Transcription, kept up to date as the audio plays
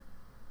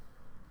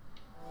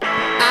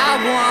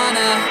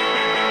wanna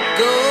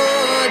go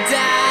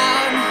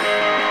down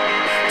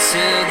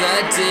to the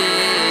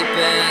deep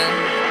end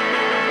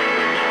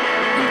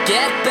and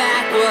get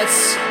back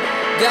what's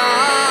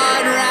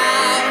gone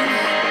round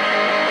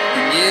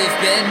and you've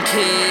been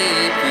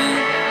keeping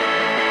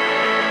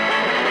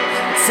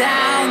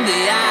down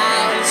the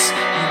aisles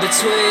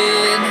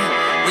between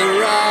the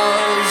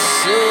rows.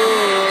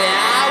 Ooh, yeah,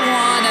 I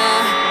wanna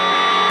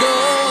go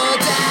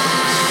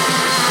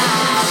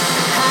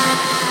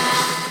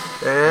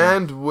down.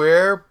 And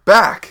we're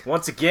back.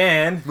 Once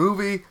again.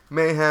 Movie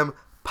Mayhem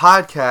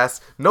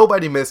Podcast.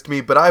 Nobody missed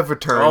me, but I've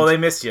returned. Oh, they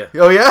missed you.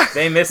 Oh, yeah?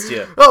 They missed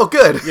you. Oh,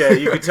 good. Yeah,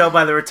 you could tell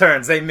by the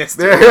returns. They missed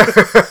you.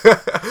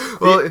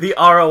 Well, the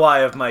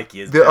ROI of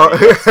Mikey is very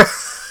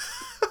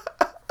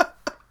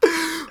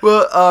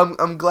Well,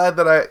 I'm glad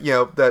that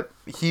that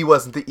he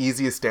wasn't the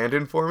easiest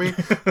stand-in for me.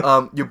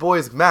 Your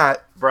boy's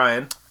Matt.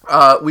 Brian.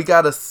 We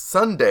got a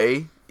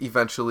Sunday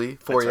eventually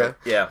for you. Right.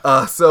 Yeah.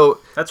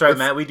 That's right,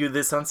 Matt. We do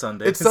this on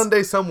Sunday. It's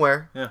Sunday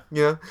somewhere. Yeah.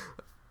 Yeah.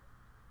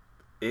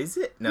 Is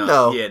it? No.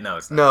 No. Yeah, no,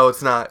 it's not. No,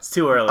 it's not. It's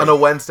too early. On a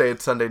Wednesday,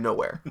 it's Sunday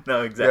nowhere.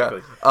 No,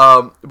 exactly.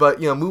 Yeah. But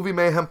Movie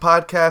Mayhem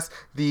Podcast,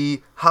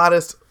 the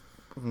hottest,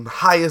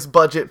 highest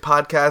budget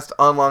podcast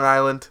on Long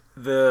Island.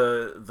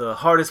 The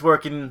hardest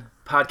working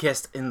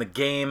podcast in the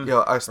game.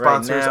 Our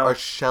sponsors are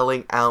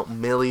shelling out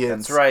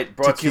millions. That's right.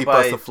 Brought to to you keep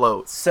by us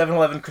afloat.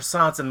 7-Eleven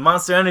croissants and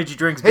Monster Energy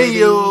drinks, Hey baby.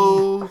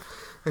 yo!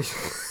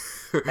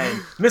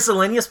 And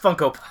miscellaneous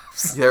Funko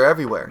Pops. They're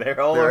everywhere. They're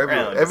all around.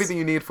 Everywhere. Everything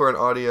you need for an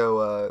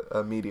audio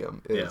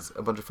medium is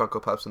a bunch of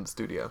Funko Pops in the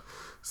studio.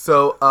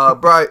 So,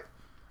 Brian,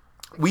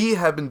 we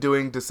have been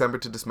doing December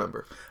to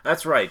Dismember.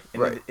 That's right.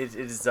 And right. It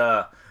is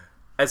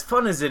as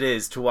fun as it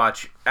is to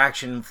watch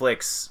action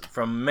flicks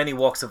from many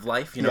walks of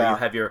life. You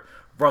have your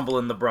Rumble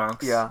in the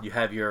Bronx. Yeah. You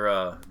have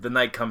your The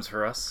Night Comes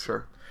for Us.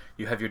 Sure.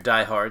 You have your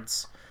Die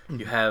Hards.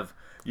 You have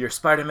your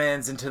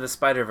Spider-Mans Into the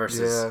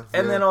Spider-Verses. Yeah,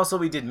 and then also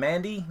we did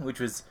Mandy, which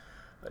was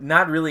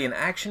not really an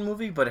action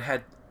movie, but it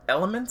had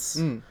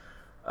elements.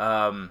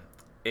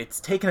 It's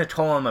taken a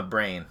toll on my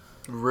brain.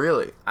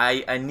 Really?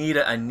 I need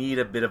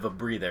a bit of a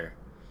breather.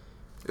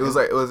 It was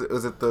like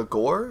was it the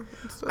gore?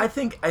 I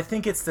think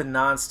it's the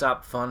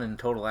non-stop fun and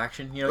total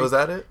action. Was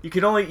that it? You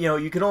can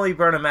only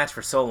burn a match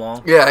for so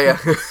long. Yeah.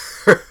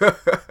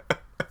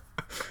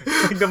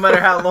 No matter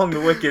how long the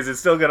wick is, it's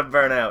still gonna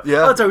burn out.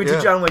 Yeah. Oh, that's right. We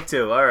did John Wick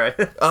 2. All right.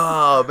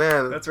 Oh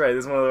man. That's right.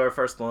 This is one of our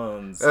first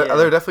ones.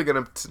 They're definitely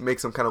gonna make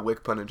some kind of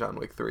wick pun in John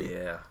Wick 3.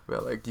 Yeah.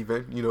 Well, like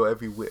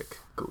every wick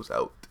goes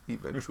out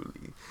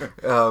eventually.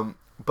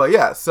 But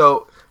yeah,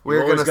 so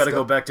we're always got to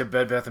go back to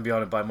Bed Bath &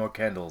 Beyond and buy more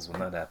candles when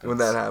that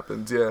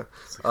happens. Yeah.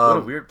 It's like, what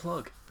a weird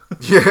plug.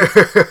 Yeah.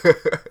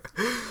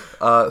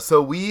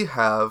 So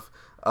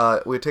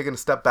we're taking a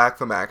step back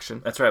from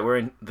action. That's right. We're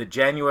in the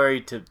January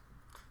to.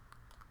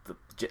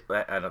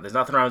 I don't know. There's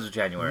nothing rhymes with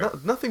January.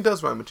 Nothing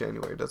does rhyme with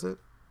January, does it?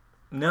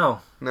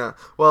 No.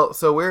 Well,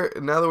 so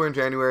now that we're in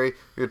January,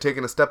 we're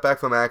taking a step back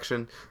from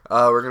action.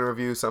 We're gonna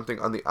review something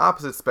on the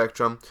opposite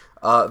spectrum,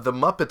 the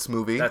Muppets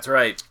movie. That's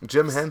right.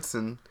 Jim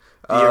Henson.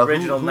 The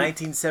original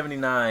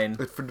 1979.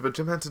 But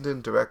Jim Henson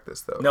didn't direct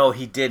this, though. No,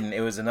 he didn't.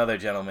 It was another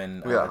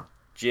gentleman. Yeah.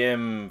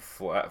 Jim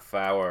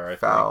Flower.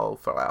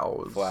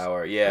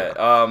 Flower.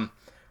 Yeah.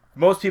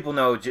 Most people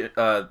know.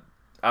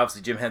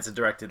 Obviously, Jim Henson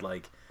directed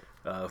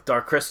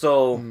Dark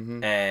Crystal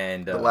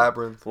and The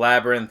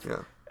Labyrinth.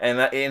 Yeah.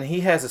 And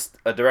he has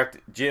a direct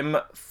Jim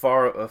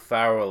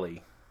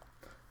Farrelly.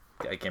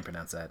 I can't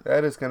pronounce that.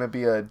 That is going to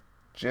be a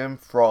Jim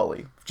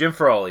Frawley. Jim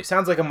Frawley.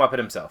 Sounds like a Muppet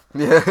himself.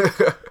 Yeah.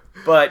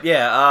 But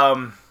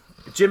yeah,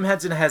 Jim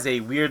Henson has a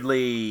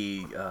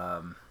weirdly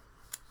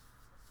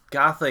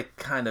gothic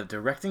kind of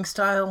directing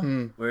style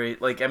where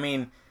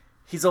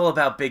he's all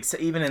about big.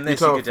 Even in this,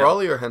 you talking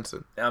Frawley or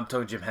Henson? I'm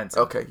talking Jim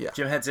Henson. Okay, yeah.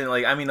 Jim Henson,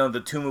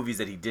 the two movies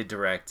that he did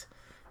direct,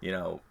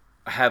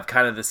 have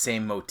kind of the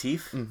same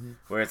motif,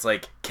 where it's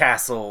like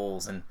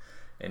castles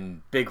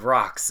and big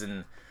rocks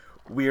and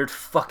weird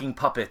fucking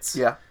puppets.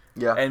 Yeah.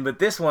 But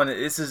this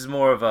is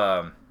more of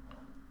a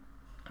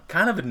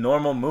kind of a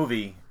normal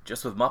movie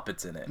just with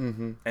Muppets in it.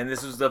 And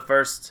this was the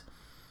first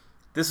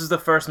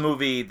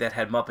movie that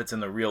had Muppets in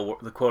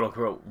the quote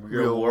unquote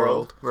real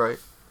world. Right.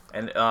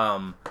 And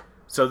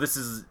so this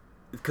is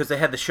because they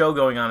had the show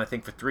going on, I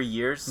think, for 3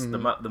 years, the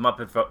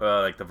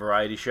Muppet the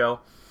variety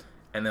show,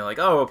 and they're like,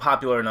 oh, we're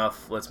popular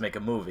enough, let's make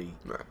a movie.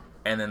 Right.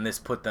 And then this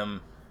put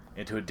them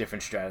into a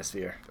different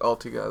stratosphere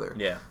altogether.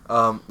 Yeah.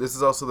 This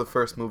is also the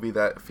first movie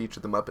that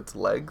featured the Muppets'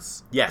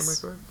 legs.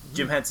 Yes.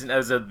 Jim Henson, that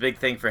was a big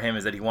thing for him,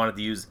 is that he wanted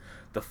to use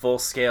the full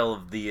scale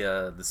of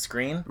the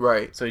screen.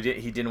 Right. So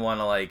he didn't want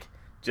to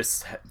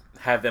just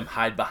have them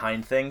hide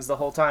behind things the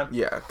whole time.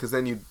 Yeah, because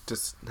then you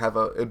just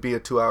it'd be a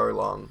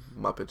 2-hour-long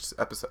Muppets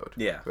episode.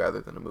 Yeah. Rather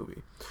than a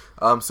movie.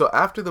 So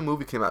after the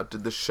movie came out,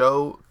 did the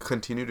show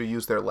continue to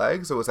use their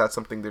legs, or was that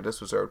something they just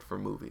reserved for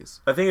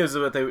movies? I think it was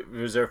what they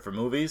reserved for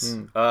movies.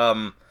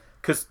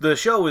 Because the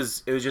show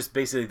was just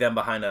basically them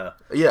behind a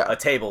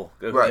table,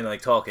 right.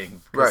 and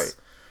talking. Right.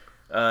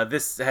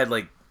 This had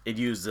it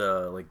used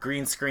like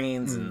green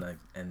screens and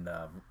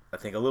I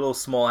think a little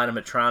small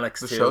animatronics.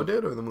 The too. show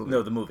did, or the movie?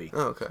 No, the movie.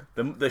 Oh, okay.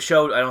 The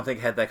show I don't think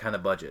had that kind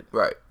of budget.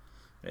 Right.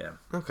 Yeah.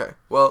 Okay.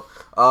 Well,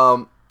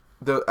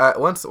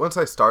 once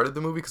I started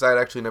the movie, because I had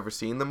actually never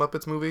seen the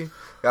Muppets movie,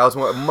 I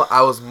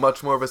was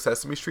much more of a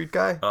Sesame Street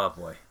guy. Oh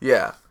boy.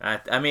 Yeah.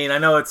 I mean, I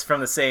know it's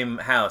from the same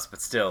house,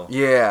 but still.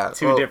 Yeah.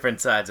 Two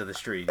different sides of the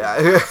street.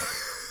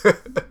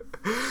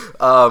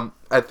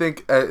 I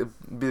think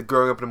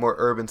growing up in a more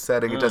urban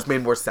setting, it just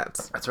made more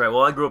sense. That's right.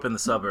 Well, I grew up in the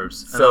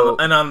suburbs, So-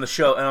 and on the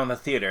show and on the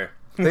theater.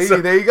 There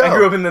you go. I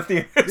grew up in the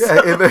theater.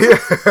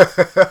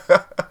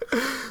 Yeah.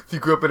 You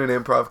grew up in an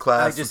improv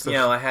class. I just,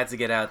 I had to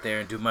get out there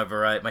and do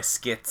my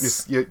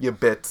skits. Your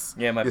bits.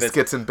 Yeah, my your bits.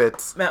 skits and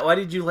bits. Matt, why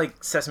did you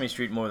like Sesame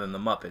Street more than the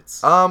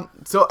Muppets?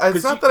 So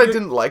it's not that I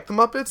didn't like the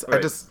Muppets. I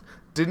Right. just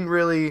didn't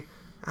really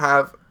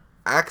have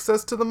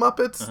access to the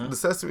Muppets. The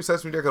Sesame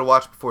Street I could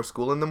watch before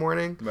school in the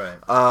morning. Right.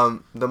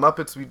 The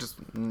Muppets we just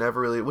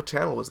never really. What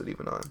channel was it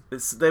even on?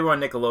 They were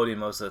on Nickelodeon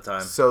most of the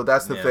time. So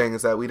that's the Yeah. thing,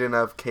 is that we didn't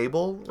have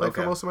cable for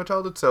Okay. most of my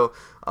childhood. So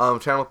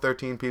channel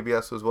 13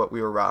 PBS was what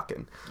we were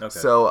rocking. Okay.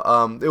 So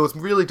it was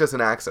really just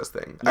an access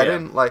thing. I Yeah.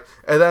 didn't like.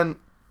 And then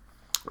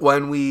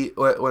when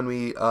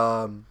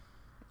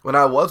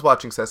I was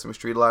watching Sesame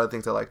Street, a lot of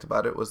things I liked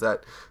about it was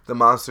that the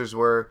monsters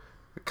were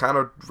kind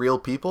of real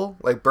people.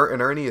 Like Bert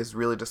and Ernie is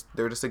really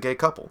they're just a gay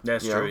couple.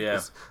 That's you true, know? yeah.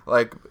 It's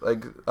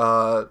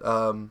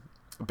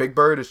Big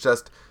Bird is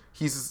just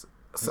he's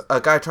a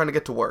guy trying to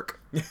get to work.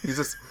 He's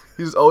just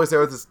always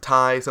there with his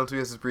tie. Sometimes he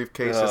has his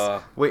briefcase,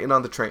 just waiting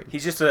on the train.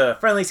 He's just a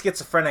friendly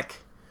schizophrenic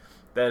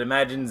that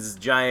imagines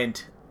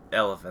giant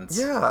elephants.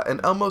 Yeah,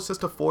 and Elmo's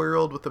just a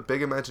 4-year-old with a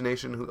big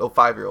imagination,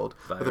 5-year-old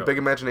with a 5-year-old. big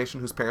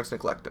imagination whose parents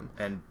neglect him.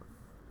 And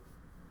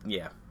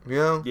yeah. You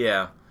know?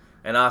 Yeah.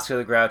 And Oscar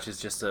the Grouch is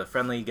just a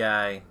friendly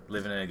guy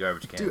living in a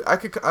garbage can. Dude,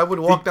 I would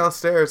walk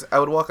downstairs, I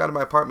would walk out of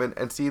my apartment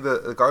and see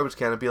the garbage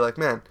can and be like,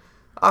 man,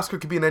 Oscar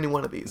could be in any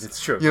one of these.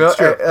 It's true. You know, It's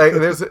true.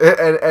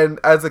 and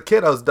as a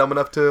kid, I was dumb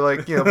enough to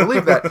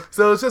believe that.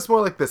 So it's just more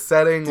like the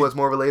setting was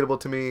more relatable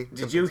to me.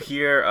 Did you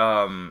hear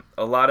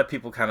a lot of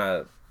people kind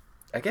of,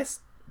 I guess,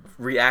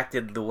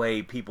 reacted the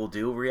way people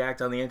do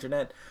react on the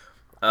internet?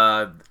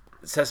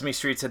 Sesame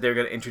Street said they were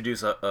going to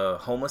introduce a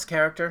homeless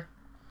character.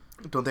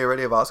 Don't they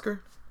already have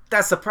Oscar?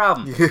 That's the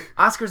problem.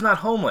 Oscar's not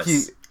homeless.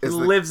 He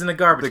lives in a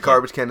garbage can. The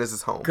garbage can is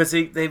his home. Because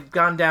they've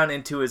gone down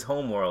into his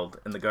home world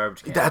in the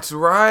garbage can. That's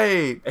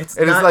right. It's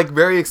like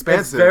very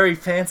expansive. It's very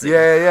fancy.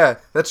 Yeah.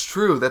 That's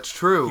true.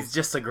 He's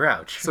just a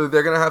grouch. So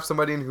they're gonna have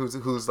somebody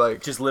who's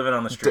like just living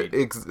on the street.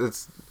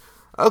 It's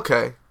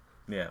okay.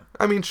 Yeah.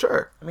 I mean,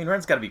 sure. I mean,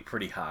 rent's got to be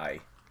pretty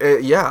high.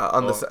 Yeah,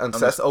 over on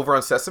Sesame. Over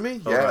on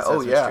Sesame yeah.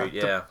 Street,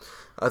 yeah.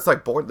 It's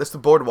like that's the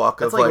boardwalk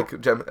of like-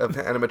 of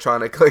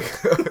animatronic. Like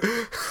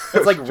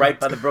It's like right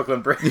by the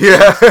Brooklyn Bridge.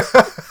 yeah.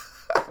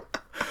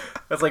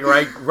 That's like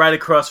right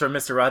across from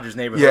Mr. Rogers'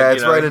 neighborhood. Yeah,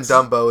 it's right in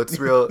Dumbo. It's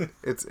real.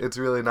 It's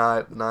really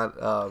not.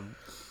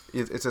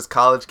 It's just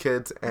college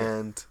kids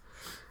and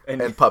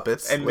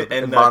puppets and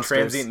monsters.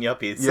 transient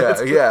yuppies.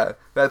 Yeah.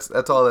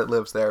 That's all that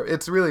lives there.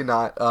 It's really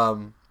not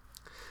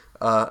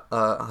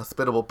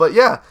hospitable. But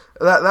yeah,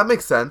 that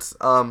makes sense.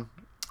 I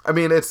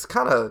mean, it's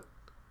kind of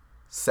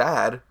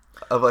sad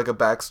of like a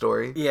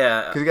backstory.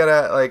 Yeah. Because you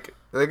gotta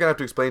they're gonna have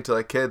to explain to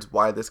like kids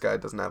why this guy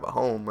doesn't have a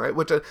home, right?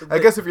 Which I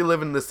guess if you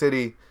live in the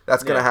city,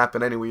 that's gonna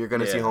happen anyway. You're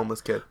gonna see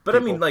homeless kids. But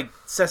people. I mean, like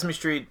Sesame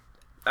Street.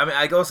 I mean,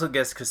 I also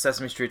guess because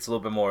Sesame Street's a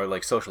little bit more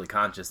like socially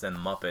conscious than the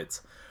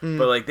Muppets.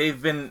 But like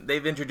they've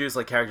introduced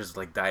like characters with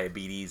like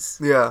diabetes.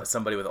 Yeah.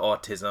 Somebody with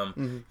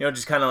autism.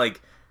 Just kind of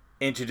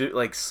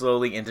like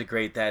slowly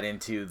integrate that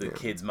into the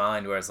kid's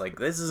mind, where it's like,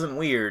 this isn't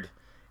weird.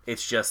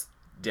 It's just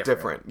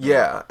different.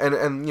 Yeah. And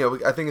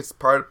I think it's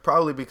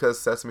probably because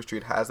Sesame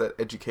Street has that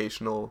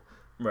educational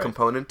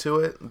component to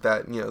it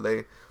that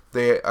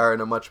they are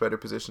in a much better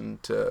position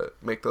to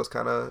make those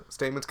kind of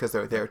statements because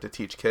they're there to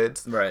teach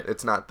kids. Right.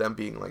 It's not them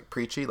being like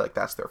preachy, like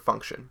that's their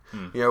function.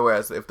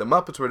 Whereas if the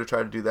Muppets were to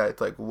try to do that,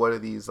 it's like, what are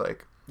these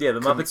like? Yeah, the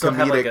Muppets don't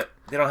have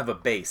they don't have a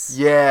base.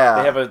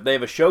 Yeah. They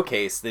have a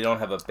showcase. They don't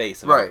have a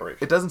base of right. operation.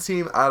 It doesn't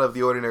seem out of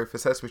the ordinary for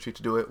Sesame Street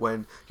to do it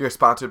when you're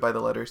sponsored by the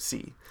letter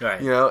C.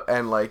 Right.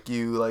 And like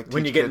you like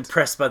when you're getting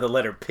pressed by the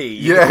letter P.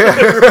 Yeah.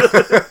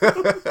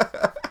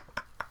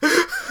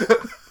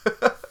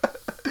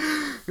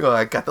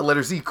 I got the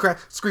letter Z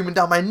screaming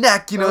down my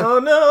neck, Oh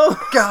no!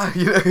 God,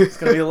 There's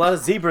gonna be a lot of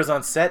zebras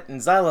on set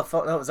and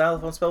xylophone. No,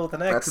 xylophone spelled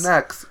with an X. That's an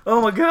X. Oh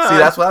my God! See,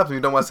 that's what happens when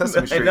you don't watch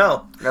Sesame Street. I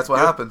know. That's what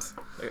happens.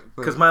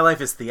 Because my life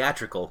is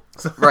theatrical.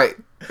 Right.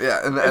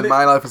 Yeah, and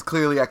my life is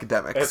clearly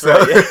academic. That's so.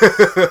 right.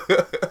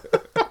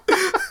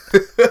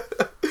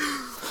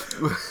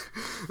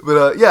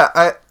 Yeah.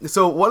 But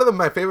so one of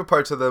my favorite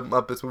parts of the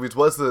Muppets movies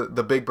was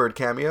the Big Bird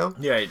cameo.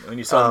 Yeah, when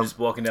you saw him just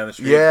walking down the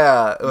street.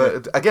 Yeah,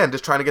 again,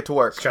 just trying to get to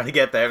work. Just trying to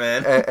get there,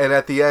 man. And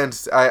at the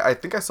end, I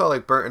think I saw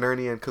like Bert and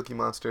Ernie and Cookie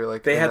Monster.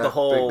 Like they had the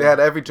whole. They had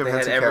every Jim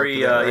Henson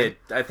character.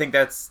 I think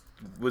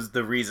was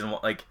the reason.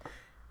 Like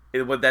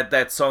with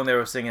that song they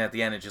were singing at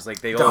the end, it's just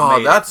like they all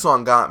made that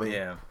song got me.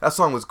 Yeah, that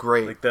song was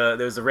great. Like there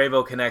was a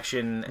Rainbow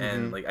Connection,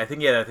 and like I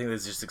think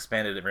there's just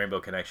expanded at Rainbow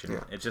Connection.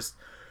 Yeah. It's just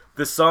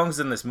the songs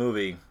in this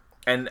movie,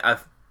 and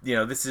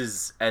this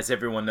is, as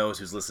everyone knows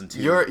who's listened to.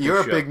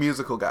 You're a big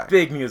musical guy.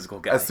 Big musical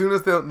guy. As soon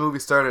as the movie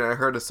started and I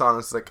heard a song,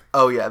 it's like,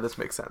 oh yeah, this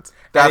makes sense.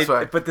 That's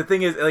why. But the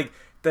thing is, like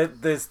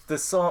the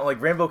song,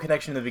 like Rainbow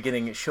Connection in the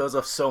beginning, it shows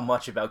off so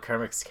much about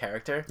Kermit's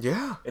character.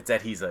 Yeah. It's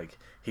that he's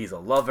a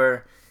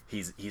lover.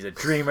 He's a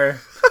dreamer.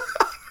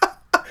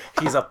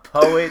 He's a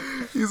poet.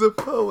 He's a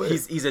poet.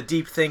 He's a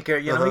deep thinker.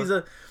 You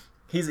know,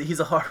 he's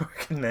a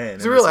hardworking man.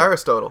 He's a real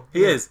Aristotle.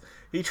 He is.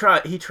 He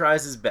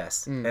tries his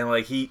best, and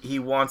like he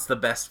wants the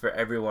best for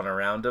everyone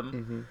around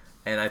him.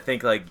 And I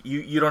think like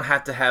you don't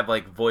have to have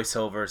like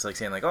voiceovers like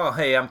saying like, oh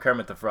hey, I'm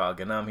Kermit the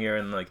Frog and I'm here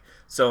in like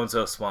so and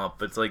so swamp.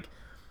 But it's like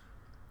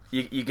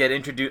you get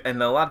introduced,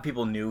 and a lot of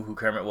people knew who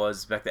Kermit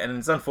was back then. And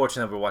it's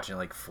unfortunate we're watching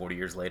like 40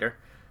 years later.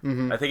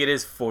 I think it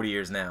is 40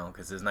 years now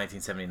because it's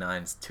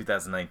 1979. It's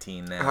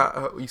 2019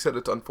 now. You said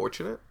it's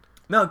unfortunate?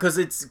 No,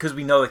 because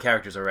we know the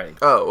characters already.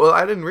 Oh, well,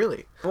 I didn't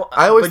really. Well,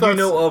 I always but thought you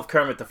know of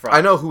Kermit the Frog.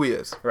 I know who he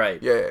is.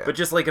 Right. Yeah. But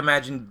just like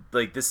imagine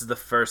like this is the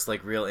first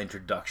like real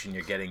introduction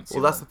you're getting to.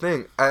 Well, that's the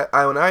thing.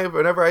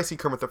 Whenever I see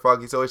Kermit the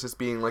Frog, he's always just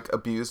being like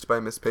abused by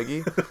Miss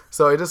Piggy.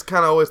 So I just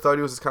kind of always thought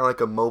he was just kind of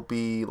like a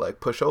mopey like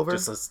pushover.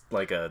 Just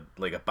like a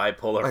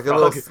bipolar like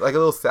frog. a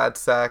little sad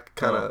sack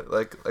kind of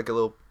like a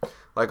little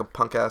like a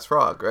punk ass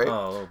frog, right?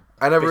 Oh,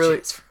 I never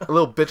really a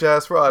little bitch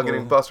ass frog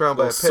getting bossed around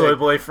by a pig. Soy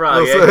boy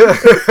frog.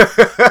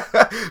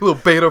 Little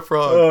beta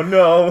frog. Oh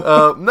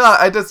no. No,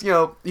 I just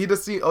he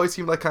just always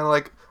seemed like kind of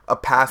like a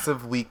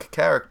passive, weak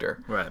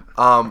character. Right.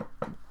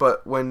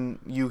 But when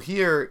you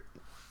hear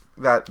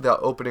the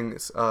opening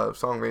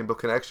song Rainbow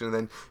Connection, and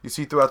then you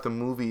see throughout the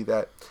movie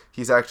that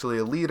he's actually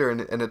a leader,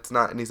 and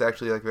he's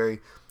actually like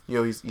very,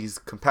 he's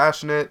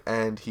compassionate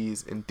and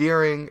he's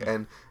endearing,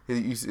 and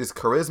his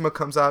charisma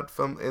comes out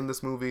from in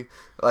this movie.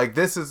 Like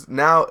this is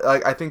now,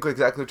 like I think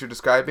exactly what you're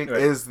describing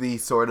is the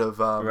sort of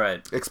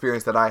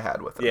experience that I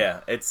had with him.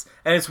 Yeah, it's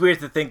weird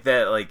to think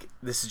that like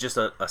this is just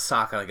a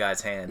sock on a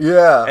guy's hand.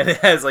 Yeah, and it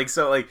has like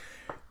so like,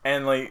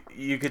 and like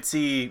you could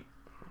see,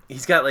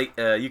 he's got like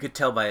you could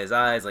tell by his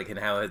eyes like and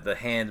how the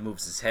hand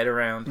moves his head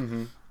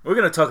around. We're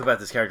gonna talk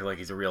about this character like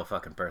he's a real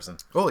fucking person.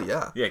 Oh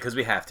yeah, yeah, because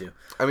we have to.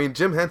 I mean,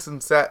 Jim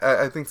Henson sat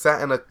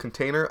in a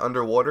container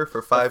underwater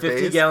for 5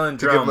 days 50-gallon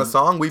to give him a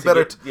song. We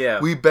better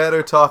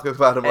talk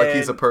about him like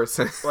he's a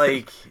person.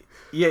 Like,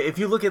 yeah, if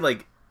you look at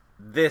like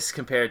this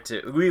compared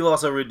to, we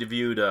also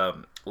reviewed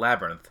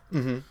Labyrinth,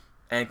 and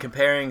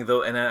comparing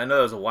and I know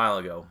that was a while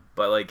ago,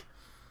 but like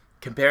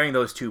comparing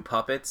those two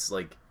puppets,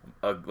 like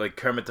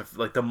Kermit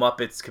the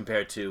Muppets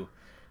compared to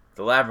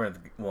the Labyrinth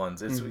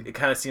ones, it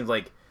kind of seems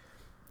like.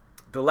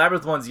 The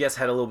Labyrinth ones, yes,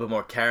 had a little bit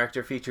more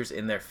character features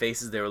in their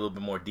faces. They were a little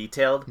bit more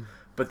detailed,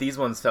 but these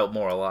ones felt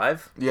more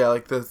alive. Yeah,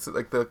 like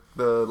the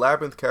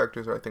Labyrinth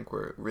characters, I think,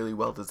 were really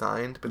well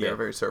designed, but they were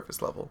very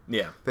surface level.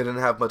 Yeah, they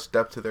didn't have much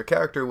depth to their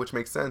character, which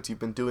makes sense. You've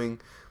been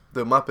doing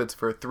the Muppets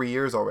for 3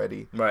 years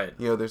already. Right.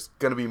 There's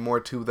gonna be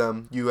more to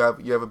them. You have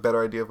a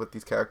better idea of what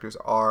these characters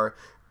are,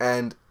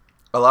 and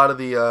a lot of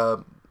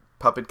the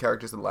puppet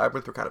characters in the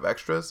Labyrinth were kind of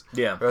extras.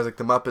 Yeah. Whereas like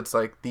the Muppets,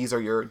 like these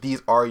are your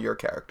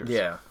characters.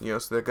 Yeah.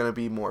 So they're gonna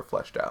be more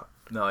fleshed out.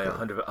 No, yeah,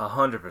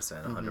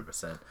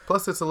 100%.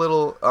 Plus, it's a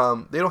little.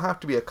 They don't have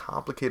to be a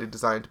complicated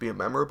design to be a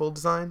memorable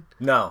design.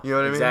 No. You know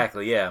what I mean?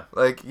 Exactly. Yeah.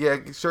 Like, yeah,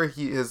 sure,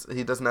 he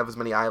doesn't have as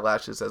many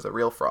eyelashes as a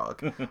real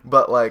frog,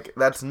 but like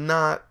that's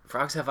not.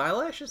 Frogs have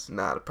eyelashes?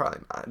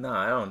 Probably not. No,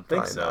 I don't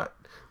think so. Not.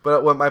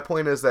 But what my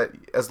point is that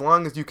as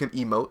long as you can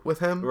emote with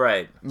him,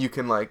 right, you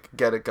can like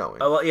get it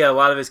going. A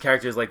lot of his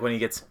characters, like when he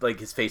gets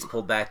like his face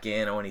pulled back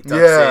in, or when he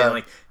ducks in,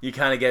 like you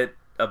kind of get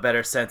a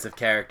better sense of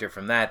character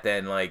from that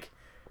than like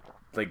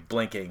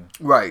blinking,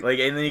 right? Like,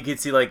 and then you can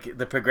see like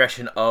the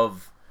progression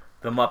of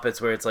the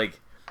Muppets, where it's like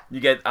you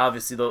get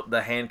obviously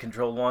the hand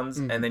controlled ones,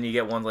 and then you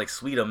get ones like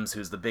Sweetums,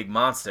 who's the big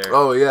monster.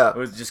 Oh yeah,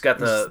 who's just got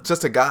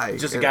just a guy,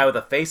 a guy with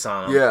a face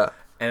on him. Yeah,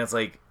 and it's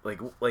like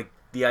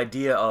the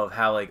idea of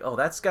how like, oh,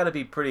 that's got to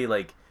be pretty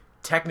like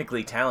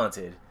technically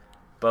talented,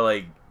 but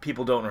like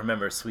people don't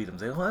remember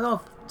Sweetums. Like, oh,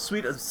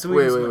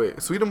 Sweetums. Wait.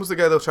 Sweetums was the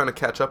guy that was trying to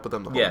catch up with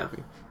them the whole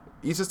movie.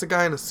 He's just a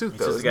guy in a suit,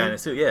 though. He's just a guy in a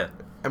suit, yeah.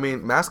 I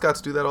mean,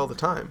 mascots do that all the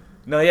time.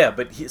 No, yeah,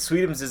 but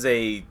Sweetums is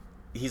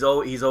he's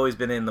always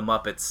been in the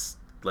Muppets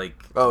like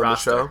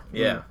roster. The show.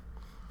 Yeah,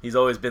 he's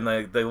always been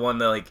like the one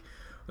that like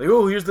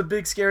oh, here's the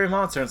big scary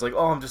monster. And it's like,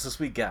 oh, I'm just a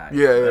sweet guy.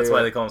 Yeah, that's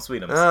why they call him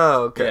Sweetums.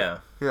 Oh, okay.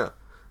 Yeah.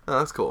 Oh,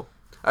 that's cool.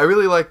 I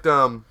really liked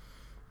I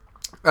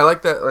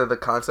like that the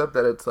concept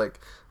that it's like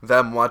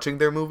them watching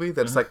their movie.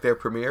 That's like their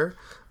premiere.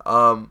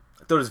 I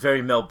thought it was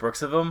very Mel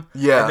Brooks of them.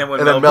 Yeah, and then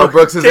when Mel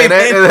Brooks is in it,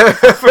 I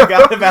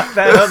forgot about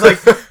that. I was like,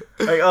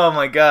 oh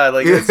my god,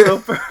 like it's so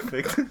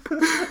perfect.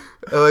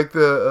 I liked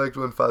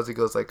when Fozzie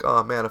goes like,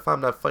 oh man, if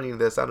I'm not funny in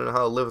this, I don't know how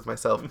to live with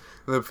myself. And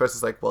the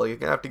professor's like, well, you're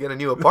gonna have to get a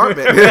new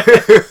apartment. I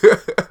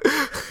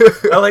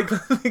like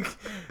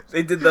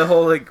They did the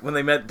whole, like, when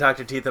they met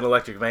Dr. Teeth and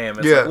Electric Mayhem.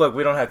 It's like, look,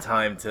 we don't have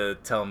time to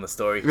tell him the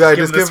story. Yeah,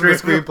 just give him the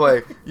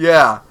screenplay.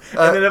 Yeah.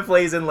 And then it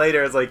plays in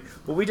later. It's like,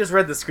 well, we just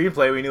read the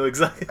screenplay. We knew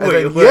exactly what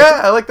you were.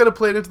 Yeah, I like that it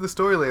played into the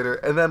story later.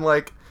 And then,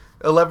 like,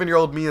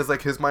 11-year-old me is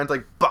like, his mind's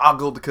like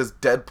boggled because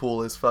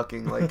Deadpool is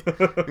fucking like,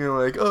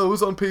 like, oh, it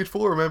was on page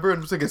 4, remember?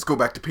 And it's like, let's go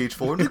back to page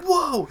 4. And like,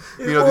 whoa,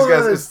 these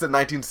guys. It's the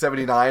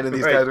 1979, and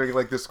these guys are making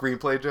like the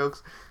screenplay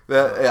jokes.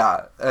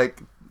 Like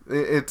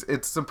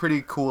it's some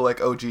pretty cool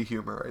like OG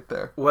humor right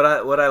there. What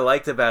I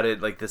liked about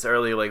it, like this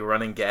early like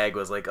running gag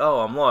was like,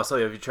 oh, I'm lost.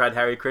 Oh, have you tried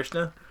Hare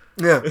Krishna?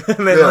 Yeah,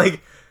 and then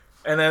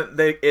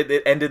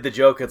it ended the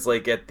joke. It's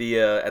like at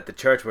the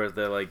church where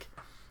they're like,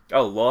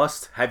 oh,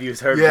 lost? Have you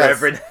heard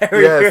Reverend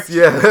Harry? Yes,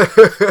 yeah.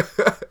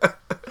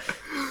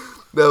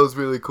 That was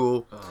really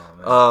cool.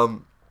 Oh,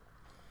 man.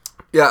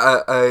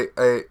 Yeah,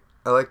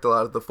 I liked a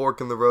lot of the fork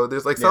in the road.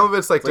 There's like some of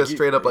it's like just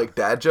straight up like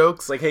dad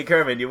jokes. It's like, hey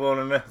Kermit, you want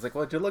to know? It's like,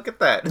 why'd you look at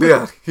that?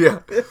 Yeah.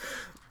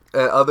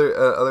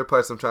 Other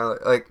parts I'm trying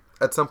to like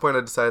at some point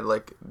I decided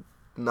like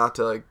not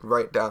to like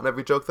write down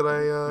every joke that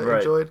I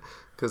enjoyed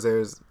because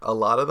there's a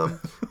lot of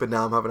them. But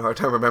now I'm having a hard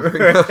time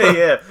remembering.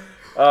 Yeah.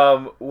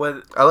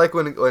 When I like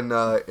when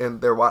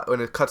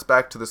it cuts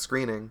back to the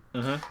screening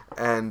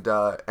and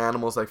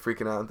Animal's like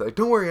freaking out, like,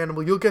 don't worry,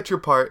 Animal, you'll get your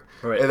part.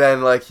 Right. And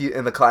then like he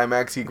in the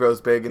climax he grows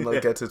big and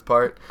like gets his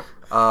part.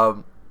 I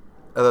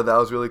thought that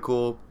was really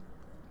cool.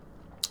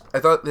 I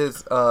thought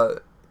his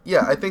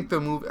I think the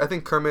movie, I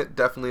think Kermit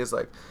definitely is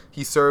like,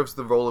 he serves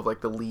the role of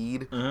like the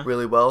lead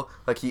really well.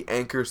 Like he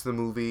anchors the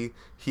movie.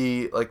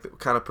 He like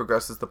kind of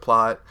progresses the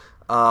plot.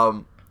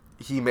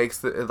 He makes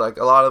the like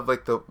a lot of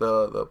like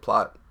the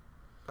plot.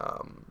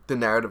 The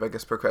narrative, I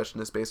guess, progression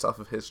is based off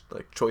of his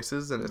like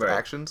choices and his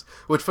actions,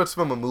 which,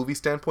 from a movie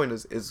standpoint,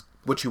 is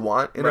what you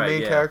want in a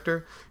main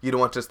character. You don't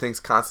want just things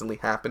constantly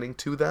happening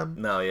to them.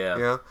 No, yeah.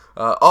 Yeah.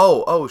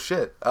 Oh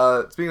shit.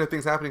 Speaking of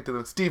things happening to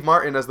them, Steve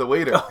Martin as the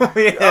waiter. Oh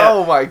yeah.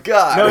 Oh my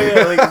god. No,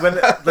 yeah. Like when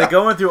like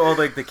going through all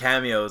like the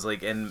cameos,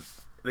 like, and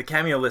the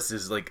cameo list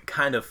is like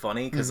kind of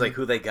funny because like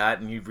who they got,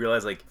 and you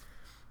realize like,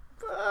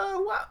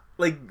 wow,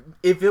 like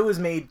if it was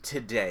made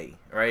today,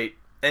 right?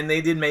 And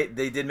they did make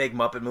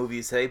Muppet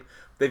movies.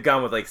 They've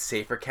gone with like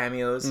safer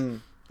cameos.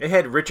 They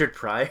had Richard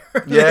Pryor.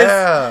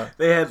 Yeah.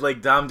 They had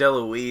like Dom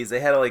DeLuise.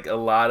 They had like a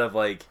lot of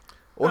like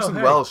Orson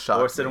Welles shocked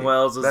me. Orson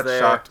Welles was there. That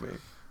shocked me.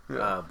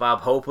 Yeah. Bob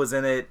Hope was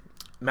in it.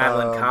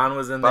 Madeline Kahn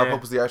was in there. Bob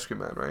Hope was the ice cream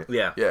man, right?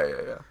 Yeah.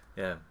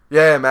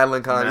 Yeah,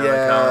 Madeline Kahn.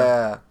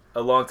 Kahn.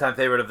 A longtime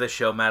favorite of this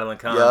show, Madeline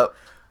Kahn.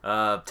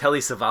 Yep. Telly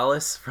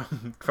Savalas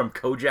from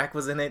Kojak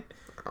was in it.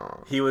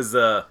 Oh. He was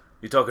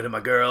you talking to my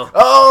girl?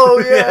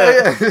 Oh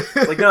yeah.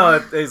 It's like, no,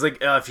 he's like,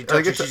 if she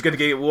touches her, she's gonna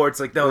get warts.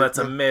 Like, no, that's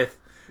a myth.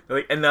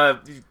 Like, and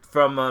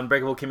from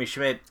Unbreakable Kimmy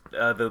Schmidt,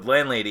 the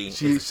landlady.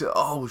 She's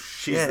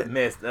the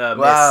myth.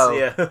 Wow.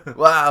 Miss, yeah.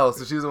 Wow.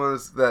 So she's the one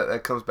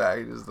that comes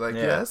back. Just like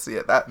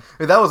that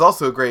was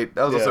also a great.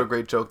 That was also a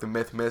great joke. The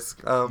myth miss.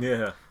 I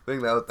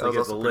think that was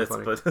also pretty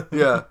funny. But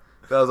yeah,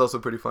 that was also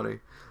pretty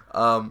funny.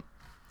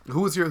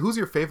 Who's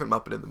your favorite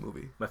Muppet in the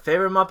movie? My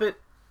favorite Muppet.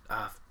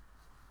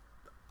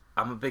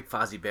 I'm a big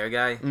Fozzie Bear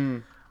guy,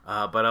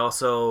 but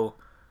also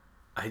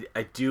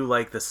I do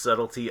like the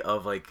subtlety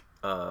of like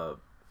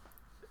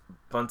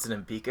Bunsen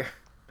and Beaker.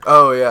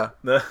 Oh yeah,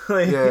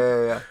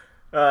 yeah.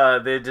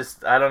 They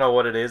just, I don't know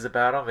what it is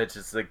about them. It's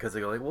just like because they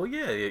go like, well,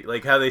 yeah,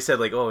 like how they said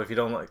like, oh, if you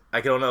don't like,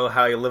 I don't know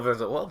how you live. I was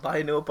like, well, buy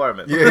a new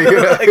apartment. Yeah.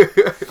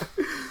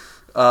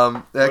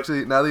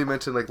 Actually, now that you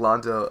mentioned like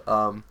Lonzo,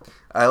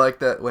 I like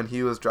that when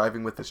he was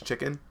driving with his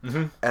chicken,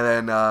 and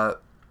then.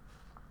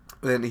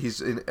 Then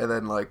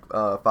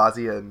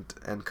Fozzie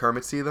and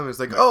Kermit see them.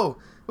 It's like, oh,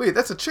 wait,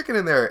 that's a chicken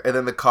in there. And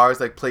then the cars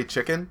like play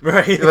chicken.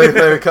 Right. Like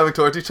they're coming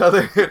towards each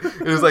other.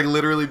 It was like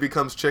literally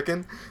becomes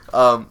chicken.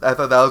 I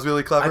thought that was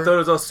really clever. I thought it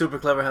was all super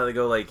clever how they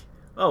go like,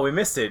 oh, we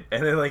missed it.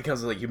 And then like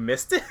comes like, you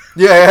missed it?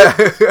 Yeah.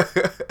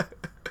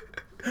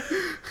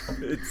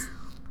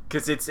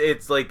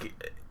 It's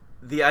like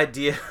the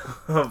idea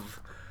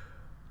of,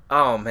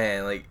 oh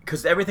man, like,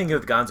 because everything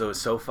with Gonzo is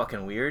so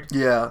fucking weird.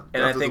 Yeah,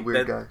 and I think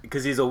that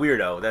because he's a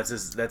weirdo, that's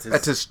his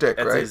shtick,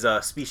 that's right? his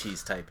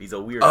species type. He's a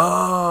weirdo.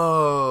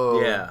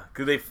 Oh, yeah.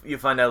 Because you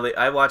find out.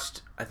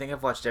 I think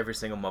I've watched every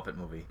single Muppet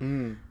movie.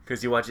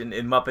 Because you watch in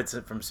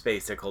Muppets from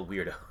Space, they're called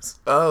weirdos.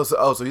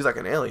 So he's like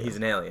an alien. He's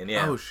an alien.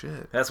 Yeah. Oh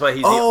shit. That's why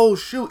he's. Oh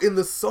shoot! In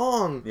the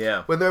song.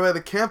 Yeah. When they're by the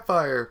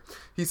campfire,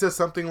 he says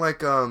something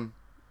like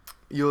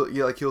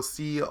you'll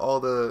see all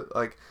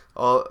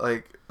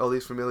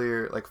these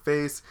familiar like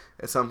face,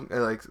 and some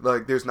like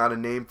there's not a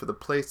name for the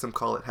place. Some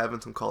call it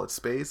heaven, some call it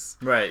space.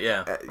 Right.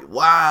 Yeah.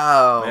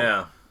 Wow.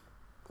 Yeah.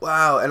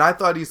 Wow. And I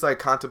thought he's like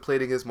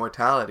contemplating his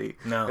mortality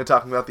and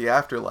talking about the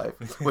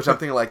afterlife, which I'm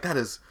thinking like that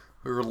is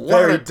a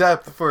lot of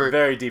depth for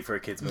very deep for a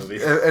kids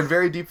movie, and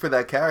very deep for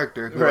that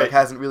character who like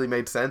hasn't really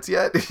made sense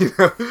yet.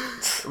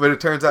 But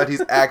it turns out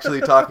he's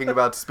actually talking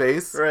about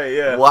space. Right.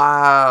 Yeah.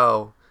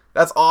 Wow.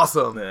 That's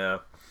awesome. Yeah.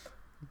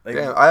 Like,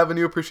 damn, I have a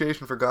new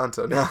appreciation for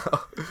Gonzo now.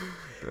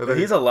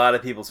 He's a lot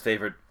of people's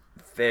favorite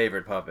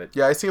puppet.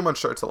 Yeah, I see him on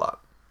shirts a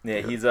lot. Yeah,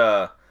 he's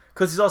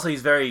because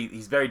he's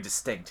very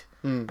distinct.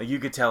 Like you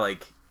could tell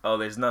like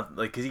there's nothing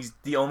like because he's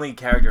the only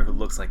character who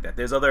looks like that.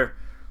 There's other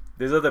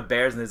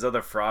bears and there's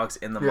other frogs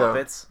in the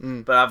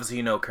Muppets, but obviously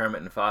you know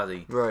Kermit and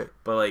Fozzie. Right.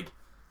 But like,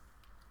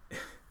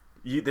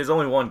 there's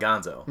only one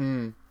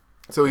Gonzo.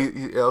 So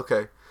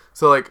okay.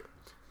 So like,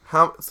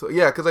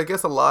 because I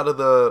guess a lot of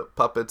the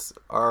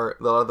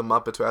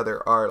Muppets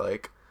rather are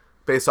like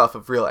based off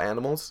of real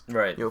animals.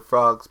 Right. You know,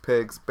 frogs,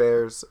 pigs,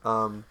 bears,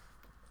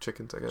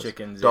 chickens. I guess.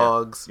 Chickens.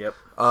 Dogs. Yeah.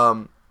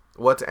 Yep.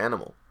 What's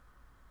animal?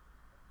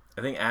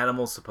 I think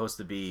animal's supposed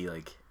to be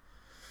like.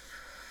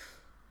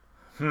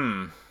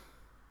 I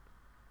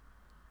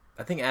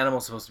think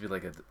animal's supposed to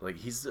be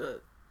he's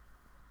it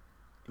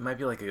might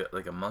be like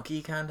a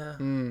monkey kinda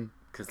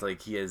because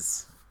like he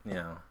is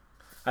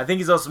I think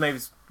he's also maybe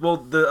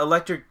the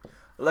electric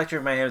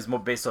Mayhem is more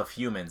based off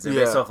humans. They're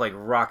based off like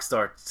rock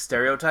star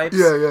stereotypes.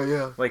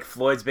 Yeah. Like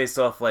Floyd's based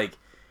off like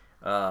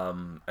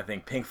I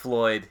think Pink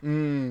Floyd.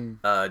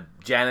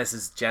 Janis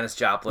is Janis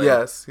Joplin.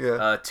 Yes,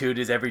 yeah. Toot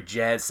is every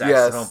jazz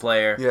saxophone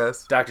player.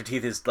 Yes. Dr.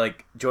 Teeth is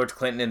like George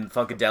Clinton and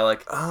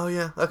Funkadelic. Oh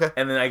yeah, okay.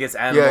 And then I guess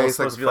Animal is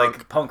supposed to be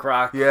like punk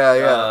rock.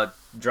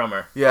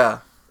 Drummer. Yeah.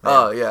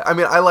 Oh yeah. I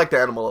mean, I liked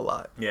Animal a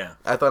lot. Yeah.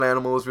 I thought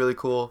Animal was really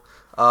cool.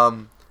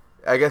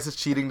 I guess it's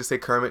cheating to say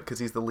Kermit because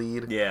he's the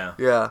lead. Yeah.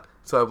 Yeah.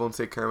 So I won't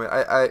say Kermit.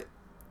 I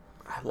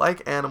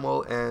like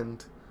Animal,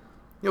 and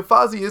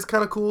Fozzie is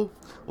kind of cool.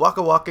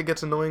 Waka Waka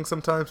gets annoying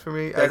sometimes for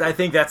me. I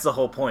think that's the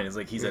whole point. Is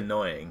like he's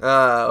annoying.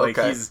 Okay.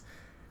 Like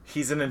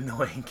he's an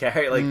annoying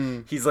character.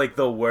 Like he's like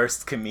the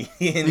worst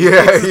comedian.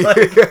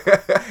 Yeah.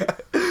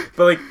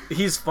 But like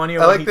he's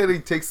funnier. I like that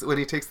when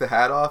he takes the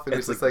hat off and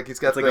it's just like he's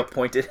got like a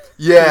pointed.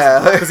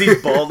 Yeah. Because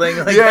he's balding.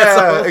 Like, yeah,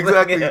 that's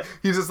exactly. Yeah.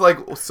 He's just like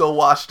so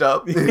washed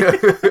up.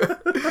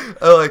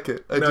 I like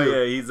it. I do.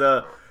 Yeah, he's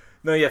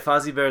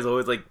Fozzie Bear's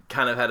always like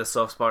kind of had a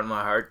soft spot in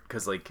my heart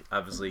because like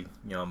obviously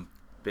I'm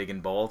big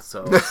and bald,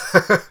 so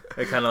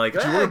I kind of like.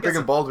 But you weren't big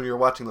and bald when you were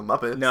watching the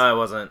Muppets. No, I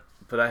wasn't,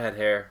 but I had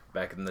hair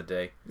back in the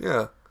day.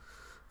 Yeah,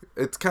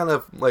 it's kind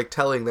of like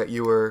telling that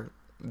you were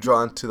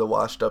drawn to the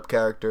washed up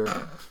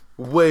character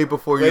way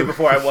before I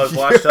was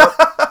washed up.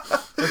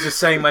 I was just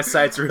saying my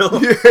sights real.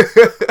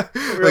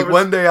 Like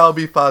one day I'll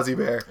be Fozzie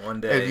Bear.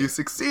 One day, and you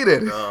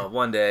succeeded.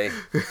 One day.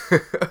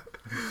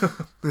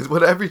 It's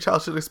what every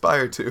child should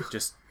aspire to.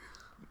 Just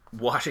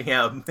washing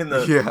out in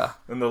the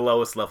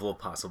lowest level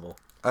possible.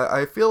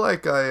 I feel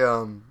like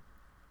the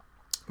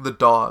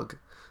dog.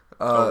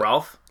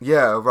 Ralph?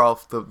 Yeah,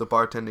 Ralph, the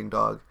bartending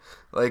dog.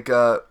 Like,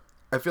 I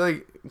feel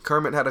like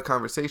Kermit had a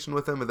conversation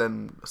with him, and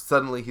then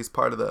suddenly he's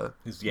part of the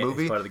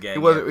movie. He's part of the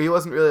gang. He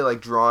wasn't really like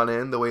drawn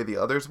in the way the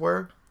others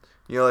were.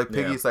 Like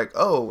Piggy's like,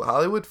 oh,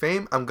 Hollywood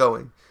fame, I'm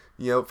going.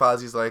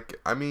 Fozzie's like,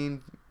 I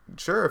mean,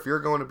 sure, if you're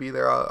going to be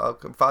there, I'll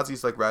come.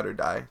 Fozzie's like, ride or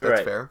die.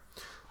 That's fair.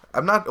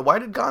 I'm not. Why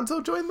did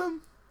Gonzo join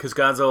them? Because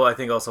Gonzo, I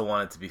think, also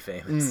wanted to be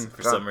famous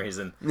for some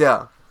reason.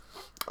 Yeah.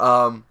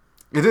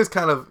 It is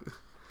kind of.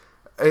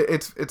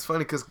 It's funny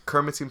because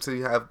Kermit seems to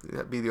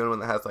be the only one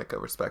that has like a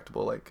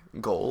respectable like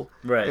goal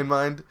in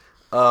mind.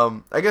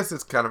 I guess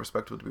it's kind of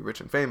respectable to be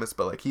rich and famous,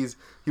 but like he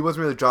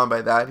wasn't really drawn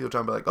by that. He was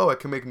drawn by like, oh, I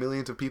can make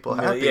millions of people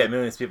happy. Yeah,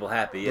 millions of people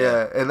happy.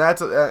 Yeah, and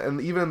that's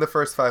and even in the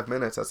first 5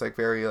 minutes, that's like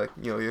very like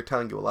you're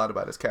telling you a lot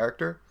about his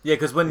character. Yeah,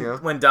 because when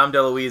Dom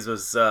DeLuise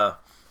was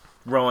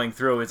rowing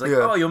through, it's like,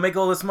 oh, you'll make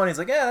all this money. It's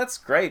like, yeah, that's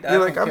great.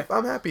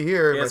 I'm happy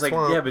here. Yeah, it's like,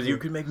 yeah, but you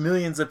could make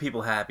millions of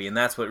people happy, and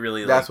that's what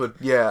really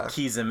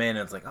keys him in.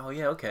 And it's like, oh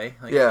yeah, okay,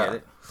 I get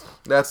it.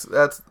 That's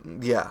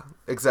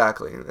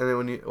exactly. And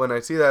then when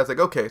I see that, it's like,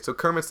 okay, so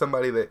Kermit's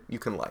somebody that you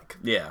can like.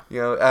 Yeah.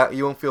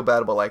 You won't feel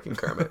bad about liking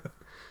Kermit.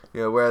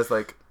 Whereas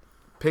like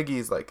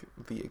Piggy's like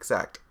the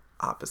exact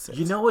opposite.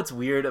 You know what's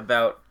weird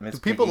about Miss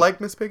Piggy? Do people like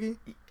Miss Piggy?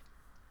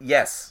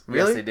 Yes.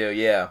 Really? Yes, they do.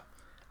 Yeah.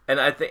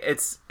 And I think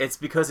it's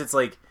because it's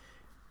like,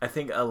 I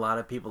think a lot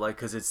of people like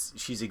because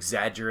she's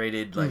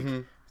exaggerated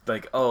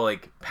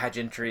like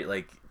pageantry,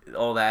 like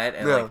all that,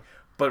 and like,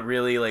 but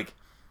really like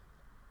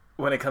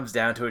when it comes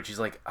down to it, she's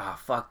like,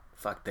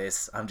 fuck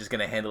this, I'm just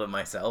gonna handle it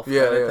myself, kind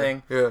of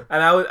thing. Yeah.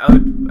 And I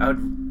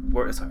would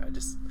worry. Sorry,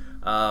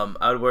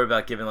 I would worry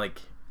about giving like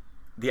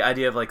the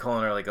idea of like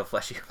calling her like a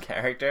fleshy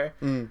character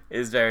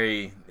is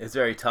very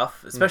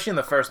tough, especially in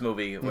the first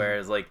movie,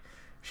 whereas like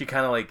she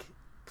kind of like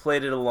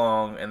played it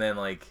along and then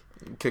like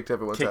kicked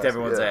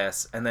everyone's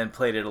ass and then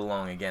played it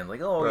along again,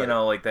 like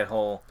like that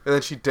whole, and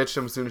then she ditched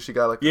him as soon as she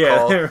got like the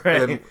call.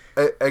 Right. And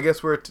then I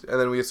guess and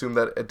then we assumed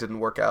that it didn't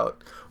work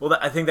out. Well,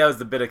 I think that was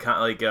the bit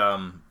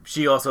of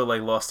she also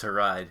like lost her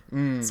ride,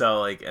 so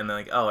like, and then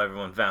like, oh,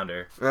 everyone found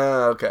her.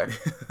 Okay.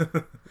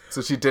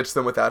 So she ditched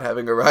them without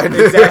having a ride.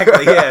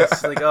 Exactly. Yeah.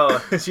 She's like,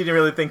 oh, she didn't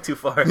really think too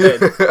far ahead.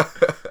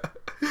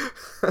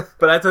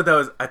 But I thought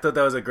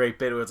that was a great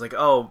bit where it's like,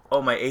 oh,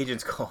 my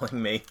agent's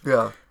calling me.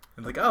 Yeah.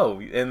 And like, oh,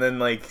 and then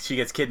like she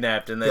gets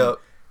kidnapped, and then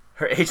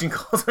her agent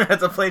calls her at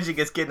the plane. She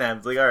gets kidnapped.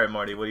 It's like, all right,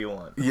 Marty, what do you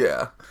want?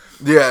 Yeah.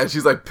 Yeah. And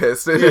she's like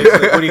pissed. Yeah, she's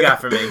like, what do you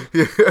got for me?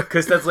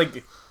 Because that's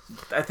like,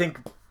 I think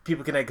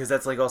people connect because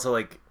that's like also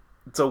like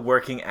it's a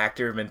working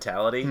actor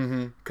mentality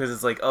because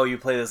it's like, oh, you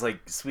play this like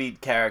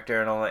sweet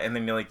character and all that, and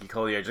then you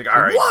call the agent, like,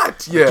 all right,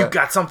 what? Yeah, you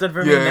got something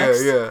for me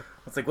next? Yeah.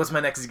 It's like, what's my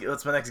next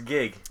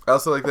gig? I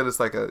also like that it's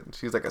like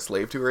she's like a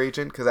slave to her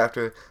agent, because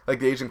after like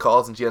the agent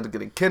calls and she ends up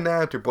getting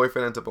kidnapped, her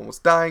boyfriend ends up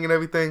almost dying and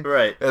everything.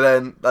 Right. And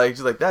then like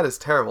she's like, that is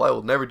terrible. I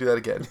will never do that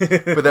again.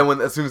 But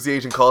then as soon as the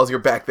agent calls, you're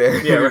back there.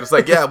 Yeah, you're just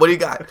like, yeah, what do you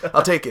got?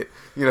 I'll take it.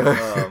 You know.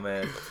 Oh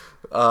man.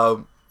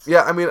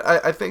 Yeah, I mean,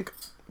 I think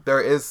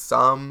there is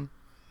some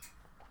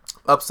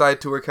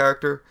upside to her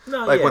character.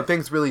 No, like yeah. when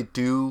things really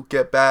do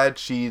get bad,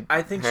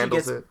 I think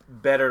handles she gets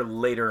it better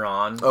later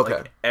on. Okay.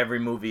 Like every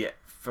movie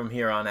from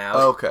here on out.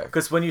 Okay.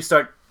 Because when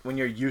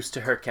you're used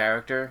to her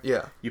character,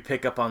 yeah, you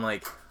pick up on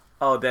like,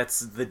 oh,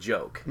 that's the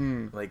joke.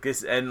 Like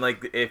this, and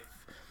like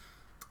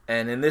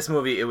and in this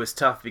movie it was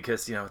tough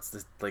because it's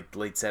the like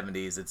late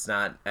 70s. It's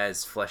not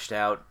as fleshed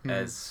out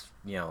as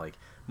like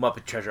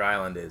Muppet Treasure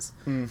Island is.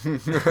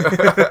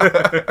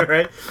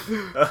 Right?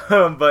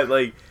 But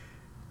like,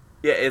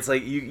 yeah, it's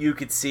like you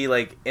could see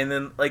like, and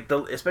then like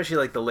especially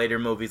like the later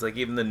movies, like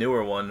even the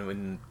newer one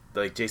when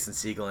like Jason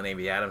Segel and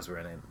Amy Adams were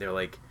in it, they're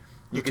like,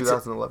 the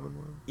 2011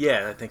 one.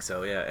 Yeah, I think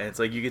so. Yeah, and it's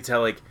like you could tell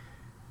like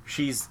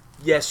she's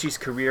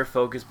career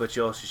focused, but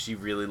she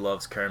really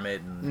loves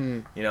Kermit,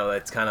 and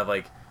it's kind of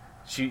like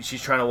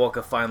she's trying to walk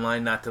a fine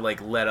line, not to like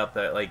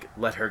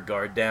let her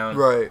guard down.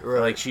 Right.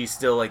 Like she's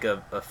still like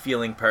a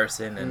feeling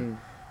person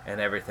and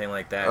everything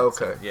like that.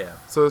 Okay. So, yeah.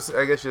 So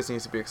I guess she just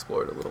needs to be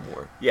explored a little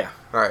more. Yeah.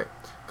 All right.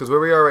 Because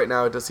where we are right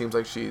now, it just seems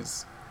like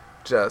she's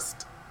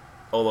just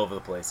all over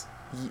the place.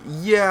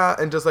 Yeah,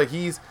 and just like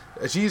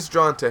she's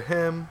drawn to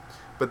him.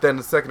 But then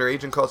the second her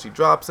agent calls, she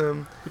drops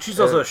him. But she's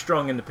also a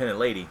strong, independent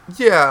lady.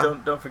 Yeah.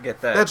 Don't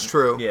forget that. That's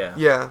true. Yeah.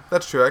 Yeah,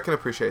 that's true. I can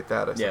appreciate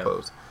that, I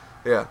suppose.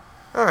 Yeah.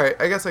 All right.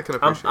 I guess I can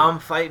appreciate I'm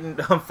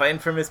fighting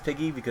for Miss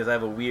Piggy because I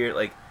have a weird,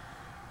 like...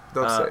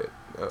 Don't say it.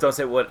 Don't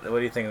say what do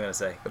you think I'm going to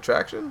say?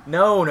 Attraction?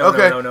 No.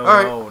 Okay. No. All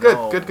right.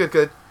 No.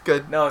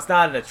 Good. No, it's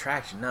not an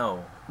attraction.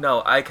 No.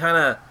 I kind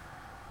of...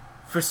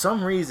 For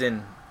some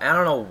reason, I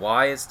don't know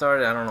why it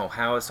started. I don't know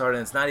how it started.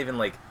 It's not even,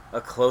 like, a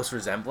close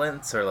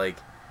resemblance or, like...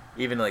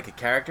 even like a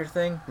character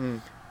thing.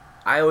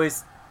 I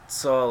always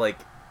saw like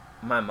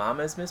my mom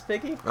as Miss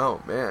Piggy.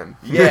 Oh man.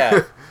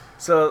 Yeah.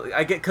 So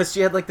I get, because she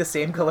had like the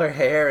same color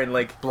hair and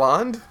like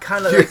blonde.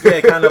 Kind of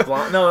like kind of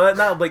blonde. No,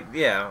 not like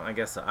I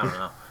guess I don't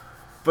know.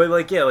 But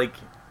like like.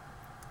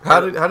 How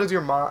does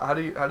your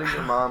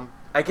mom?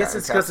 I guess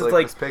it's because it's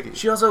like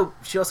she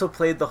also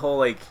played the whole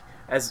like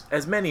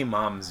as many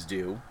moms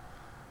do.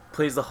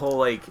 Plays the whole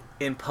like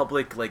in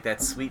public like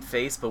that sweet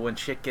face, but when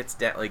shit gets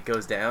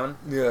goes down,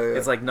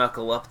 it's like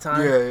knuckle up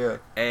time. Yeah.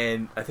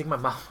 And I think my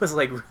mom was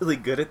like really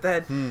good at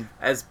that,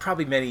 as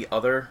probably many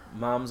other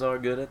moms are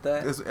good at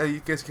that.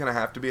 I guess you kind of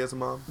have to be as a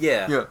mom.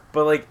 Yeah.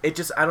 But like it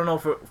just, I don't know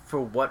for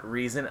what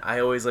reason,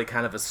 I always like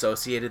kind of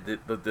associated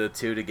the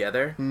two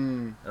together,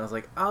 and I was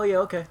like, oh yeah,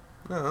 okay.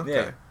 Oh, okay.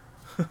 Yeah.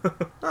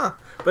 Huh.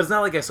 But it's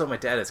not like I saw my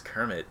dad as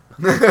Kermit.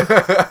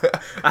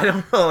 I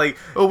don't know, like...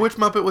 Oh, which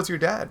Muppet was your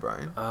dad,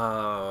 Brian?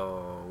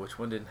 Oh, which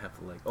one didn't have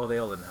legs? Oh, they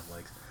all didn't have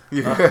legs.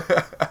 Yeah.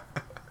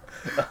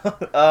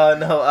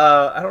 No,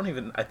 I don't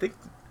even...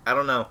 I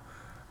don't know.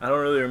 I don't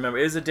really remember.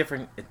 It was a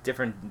different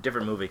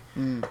movie.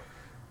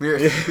 Yeah.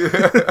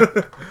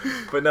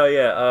 But no,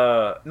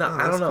 yeah. No,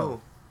 I don't know.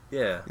 Cool.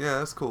 Yeah. Yeah,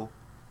 that's cool.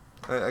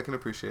 I can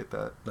appreciate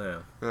that. Yeah.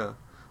 Yeah.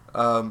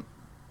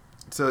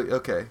 So,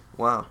 okay.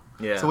 Wow.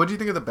 Yeah. So what do you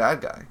think of the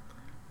bad guy?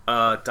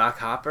 Doc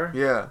Hopper?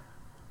 Yeah.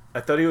 I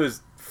thought he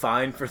was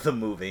fine for the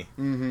movie.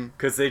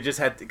 Because they just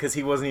had... Because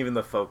he wasn't even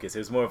the focus. It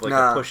was more of like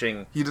a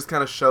pushing... He just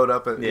kind of showed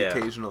up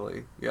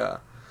occasionally. Yeah.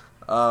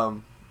 I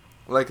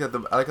like how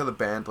the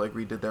band like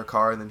redid their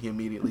car and then he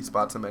immediately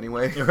spots him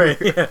anyway. Right,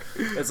 yeah.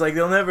 It's like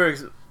they'll never...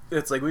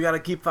 It's like, we gotta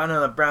keep finding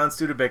a brown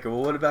Studebaker.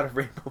 Well, what about a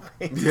rainbow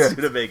painted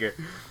Studebaker?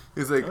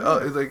 He's like,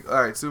 it's like,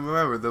 all right, so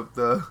remember,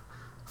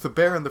 the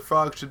bear and the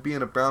frog should be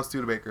in a brown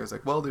Studebaker. It's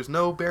like, well, there's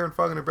no bear and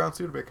frog in a brown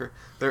Studebaker.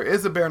 There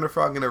is a bear and a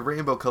frog in a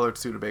rainbow-colored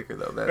Studebaker,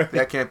 though.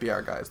 That can't be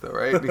our guys, though,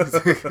 right?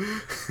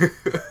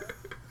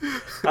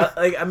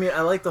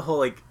 I like the whole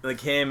like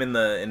him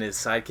and his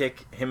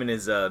sidekick, him and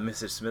his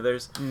Mr.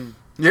 Smithers.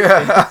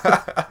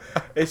 Yeah.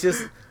 It's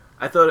just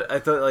I thought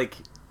like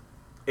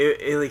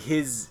it like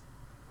his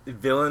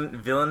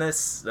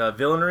villainous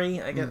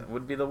villainy, I guess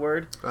would be the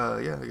word.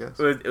 Yeah, I guess.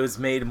 It was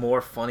made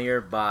more funnier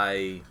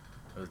by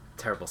a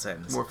terrible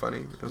sentence. More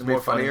funny. It was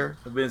made funnier.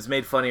 It was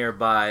made funnier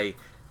by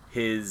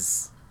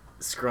his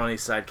scrawny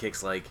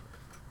sidekick's like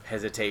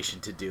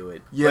hesitation to do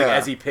it. Yeah. Like,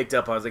 as he picked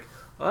up, I was like,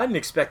 oh, I didn't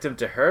expect him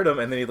to hurt him,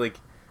 and then he like,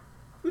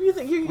 what do you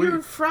think?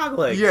 You're frog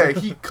legs. Yeah,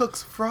 he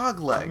cooks frog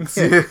legs.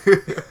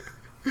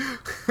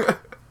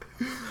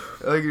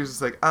 Like, he's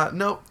just like,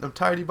 nope, I'm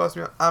tired of you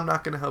bossing me out. I'm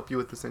not going to help you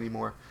with this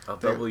anymore. I'll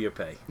double your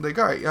pay. Like,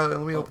 all right,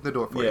 let me open the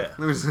door for you. Yeah.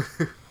 It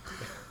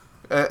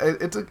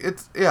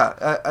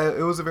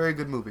was a very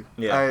good movie.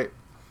 Yeah.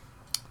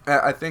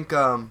 I think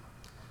the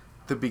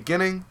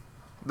beginning,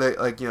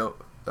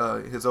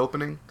 his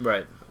opening,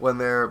 right, when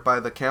they're by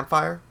the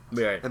campfire,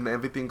 right, and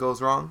everything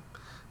goes wrong,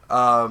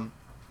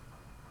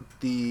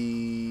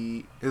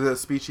 the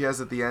speech he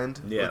has at the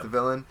end with the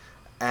villain,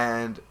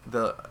 and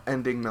the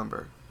ending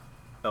number.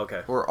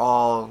 Okay. Were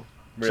all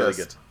really just,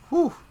 good.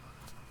 Whew.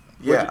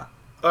 Yeah.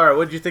 All right.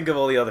 What did you think of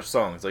all the other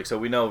songs? Like, so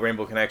we know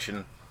Rainbow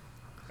Connection.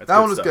 That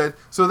one was good.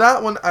 So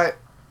that one,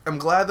 I'm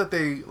glad that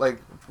they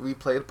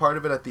replayed part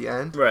of it at the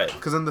end. Right.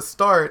 Because in the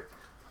start,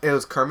 it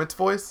was Kermit's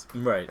voice.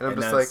 Right. And I'm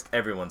just that's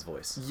everyone's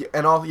voice.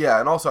 Yeah,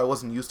 and also I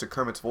wasn't used to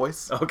Kermit's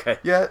voice. Okay.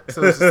 Yet,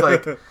 so it's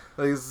just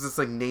it's just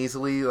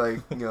nasally,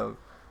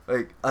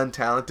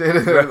 untalented,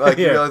 and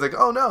you realize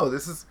oh no,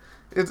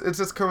 it's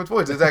just Kermit's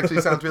voice. It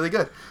actually sounds really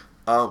good.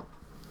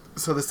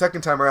 So the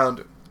second time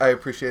around, I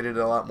appreciated it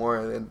a lot more,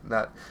 and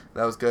that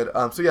was good.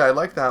 So yeah, I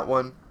like that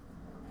one.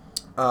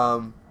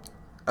 I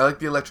like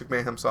the Electric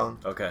Mayhem song.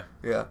 Okay.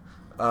 Yeah.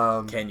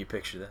 Can you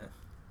picture that?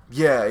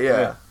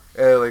 Yeah.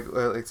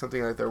 Like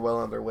something like they're well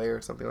on their way or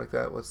something like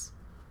that was.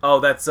 Oh,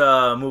 that's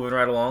moving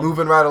right along.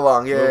 Moving right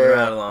along. Yeah. Moving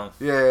right along.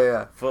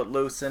 Yeah.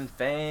 Footloose and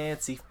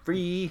fancy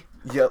free.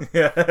 Yep.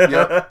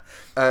 Yep.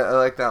 I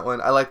like that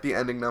one. I like the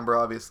ending number,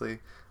 obviously.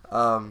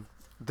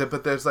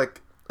 But there's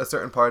a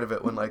certain part of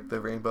it when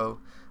the rainbow,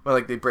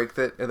 when they break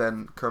it and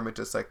then Kermit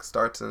just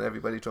starts and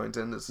everybody joins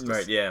in. It's just,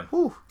 right. Yeah.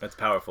 Whew. That's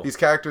powerful. These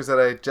characters that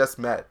I just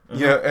met.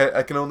 Mm-hmm.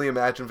 I can only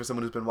imagine for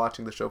someone who's been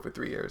watching the show for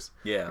 3 years.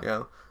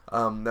 Yeah.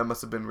 That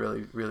must have been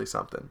really, really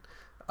something.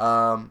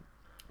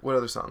 What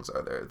other songs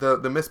are there?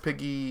 The Miss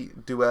Piggy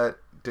duet,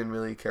 didn't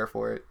really care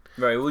for it.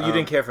 Right. Well, you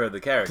didn't care for the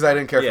character because I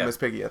didn't care for Miss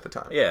Piggy at the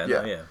time. Yeah.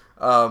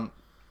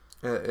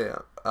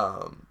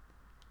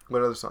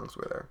 What other songs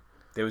were there?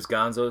 There was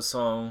Gonzo's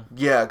song.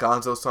 Yeah,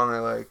 Gonzo's song I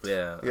liked.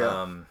 Yeah.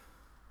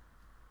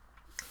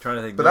 Trying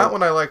to think. But that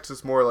one I liked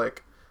just more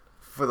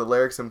for the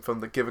lyrics and from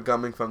the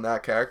coming from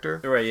that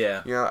character. Right.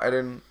 Yeah. It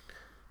didn't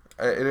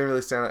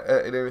really stand out.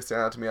 It didn't really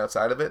stand out to me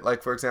outside of it.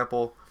 For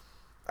example,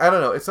 I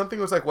don't know. It's something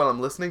was while I'm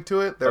listening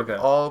to it, they're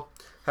all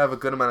have a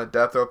good amount of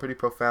depth. They're all pretty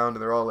profound,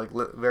 and they're all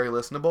very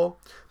listenable.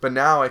 But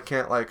now I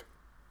can't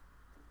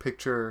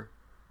picture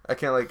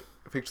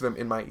them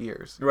in my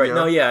ears. Right. You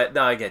know?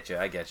 No. I get you.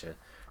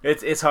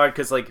 It's hard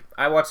because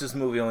I watched this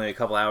movie only a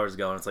couple hours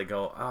ago, and it's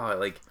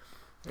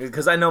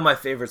because I know my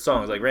favorite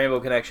songs Rainbow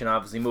Connection,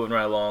 obviously moving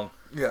right along.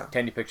 Yeah.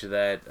 Can you picture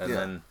that? And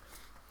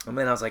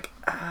then I was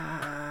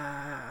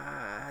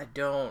I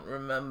don't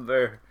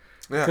remember.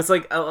 Yeah. Because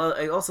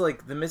I also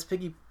the Miss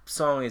Piggy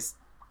song is.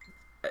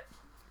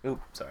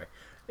 Sorry.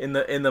 In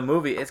the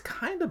movie, it's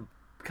kind of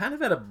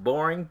at a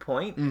boring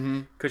point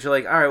because you're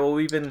all right. Well,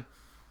 we've been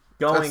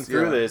going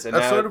through this, and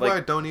that's now, sort of why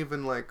I don't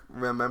even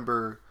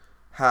remember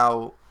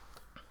how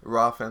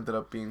Rolf ended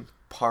up being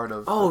part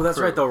of. Oh, the that's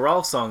crew. right. The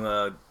Rolf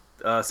song,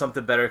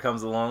 "Something Better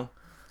Comes Along."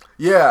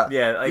 Yeah.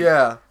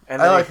 Yeah.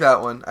 And I like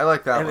that one. I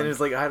like that one. And then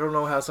it's I don't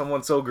know how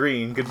someone so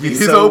green could be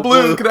He's so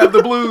blue. Could have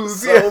the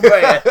blues. So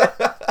bad.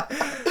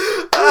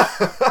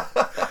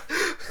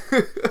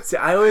 See,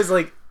 I always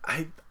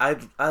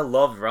I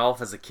loved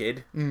Ralph as a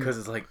kid because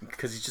it's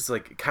because he just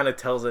kind of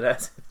tells it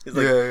as it's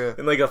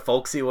in a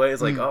folksy way.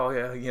 It's oh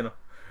yeah,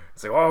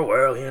 it's oh well,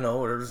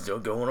 we're just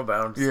going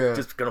about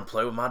just gonna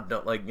play with my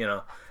dog,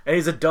 and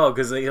he's a dog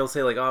because he'll say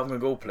oh I'm gonna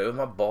go play with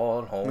my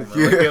ball at home.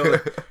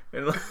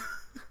 And,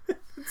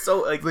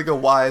 so it's like a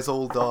wise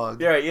old dog.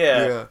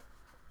 Yeah.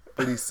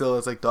 But he still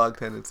has dog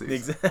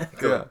tendencies.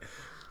 Exactly.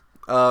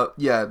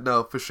 Yeah.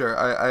 No, for sure.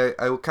 I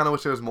kind of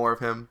wish there was more of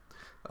him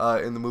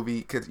in the movie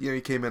because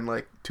he came in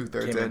 2/3 in.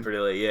 Came in pretty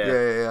late.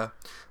 Yeah.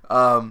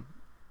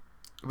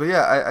 But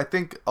yeah, I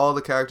think all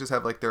the characters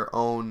have their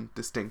own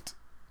distinct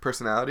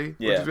personality,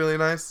 which is really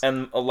nice.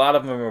 And a lot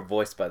of them are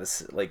voiced by the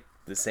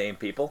same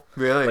people.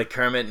 Really?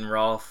 Kermit and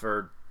Rolf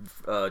or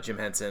Jim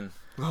Henson.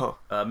 Oh.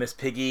 Miss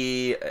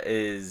Piggy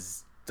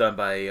is done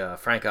by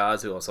Frank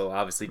Oz, who also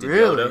obviously did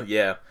Really? Yoda.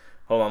 Yeah.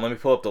 Hold on, let me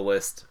pull up the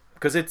list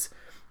because it's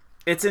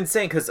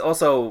insane. Because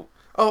also,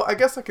 I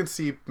guess I can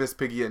see Miss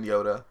Piggy and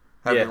Yoda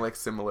having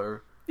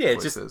similar.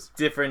 It's voices. just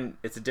different.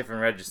 It's a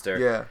different register.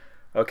 Yeah.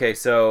 Okay,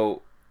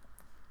 so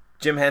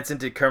Jim Henson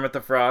did Kermit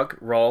the Frog,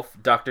 Rolf,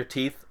 Dr.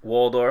 Teeth,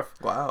 Waldorf,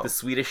 Wow. the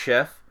Swedish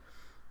Chef,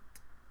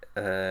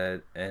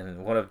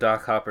 and one of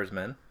Doc Hopper's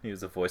men. He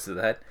was the voice of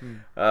that.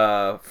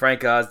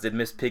 Frank Oz did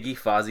Miss Piggy,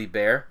 Fozzie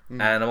Bear,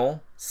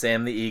 Animal,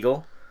 Sam the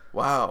Eagle.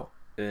 Wow.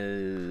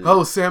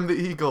 Sam the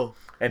Eagle.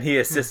 And he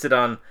assisted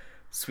on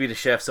Swedish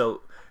Chef.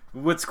 So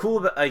what's cool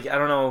about I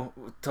don't know,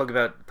 talk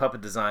about puppet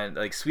design.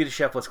 Swedish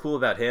Chef, what's cool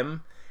about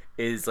him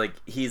is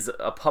he's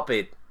a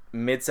puppet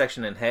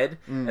midsection and head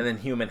and then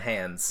human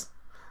hands.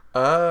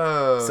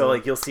 Oh. So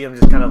you'll see him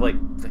just kind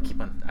of keep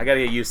on. I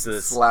gotta get used to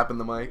this. Slapping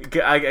the mic.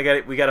 I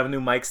got we got a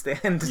new mic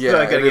stand. Yeah, So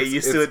I gotta get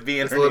used to it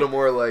being. It's a little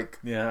more I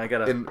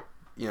gotta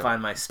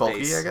find my space.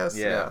 Bulky, I guess.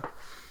 Yeah.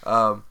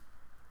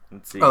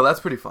 Let's see. Oh,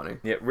 that's pretty funny.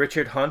 Yeah,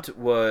 Richard Hunt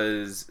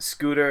was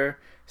Scooter,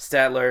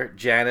 Statler,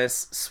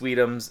 Janice,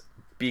 Sweetums,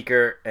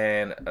 Beaker,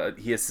 and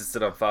he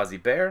assisted on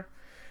Fozzie Bear.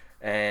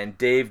 And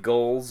Dave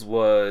Goles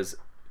was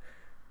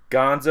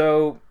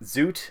Gonzo,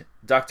 Zoot,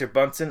 Dr.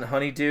 Bunsen,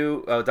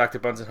 Honeydew. Dr.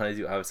 Bunsen,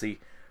 Honeydew,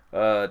 obviously.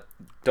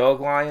 Dog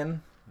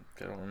Lion.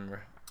 I don't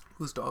remember.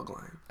 Who's Dog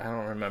Lion? I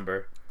don't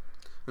remember.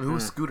 And who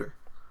was Scooter?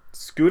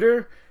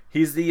 Scooter.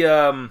 He's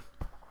the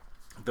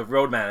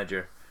road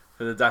manager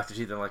for the Dr.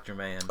 Teeth and Electro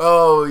Man.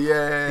 Oh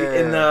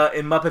yeah.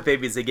 In Muppet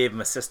Babies, they gave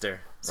him a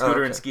sister,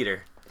 Scooter and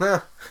Skeeter.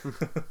 And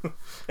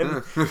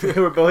they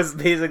were both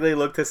basically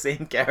looked the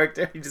same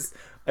character.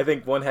 I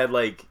think one had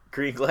like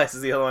green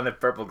glasses, the other one had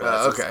purple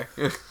glasses. Okay.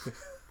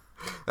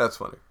 That's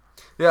funny.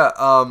 Yeah.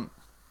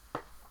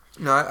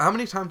 Now, how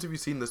many times have you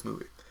seen this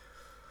movie?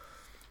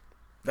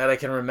 That I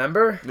can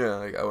remember? Yeah,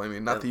 like, I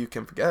mean, not that you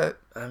can forget.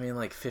 I mean,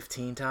 like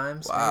 15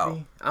 times. Wow.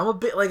 Maybe. I'm a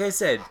bit, like I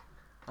said,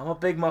 I'm a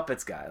big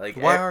Muppets guy. Like,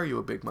 why are you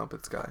a big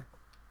Muppets guy?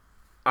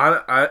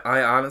 I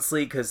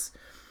honestly, because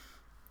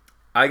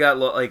I got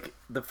like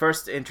the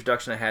first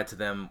introduction I had to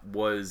them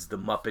was the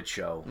Muppet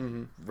Show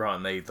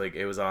run. They like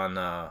it was on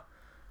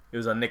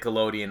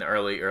Nickelodeon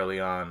early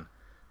on,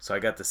 so I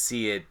got to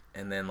see it,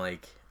 and then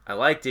like I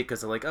liked it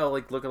because I'm like, oh,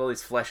 like look at all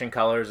these flesh and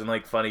colors and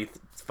like funny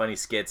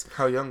skits.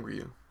 How young were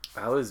you?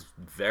 I was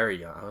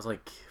very young. I was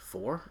like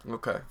 4.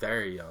 Okay.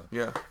 Very young.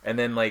 Yeah. And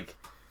then like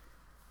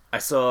I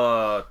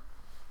saw,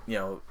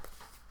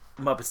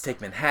 Muppets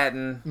Take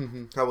Manhattan.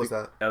 Mm-hmm. How was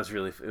that? That was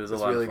it was a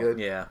lot really of fun.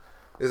 good. Yeah.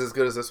 Is it as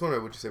good as this one,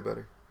 or would you say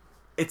better?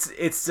 It's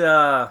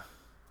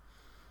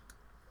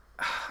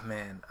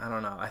man, I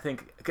don't know. I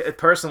think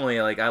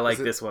personally, like I like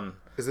this one.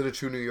 Is it a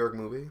true New York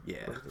movie?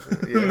 Yeah.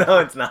 Yeah. No,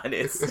 it's not.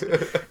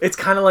 It's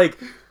kind of like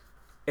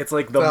it's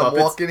like the I'm Muppets.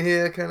 walking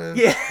here, kind of.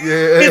 Yeah.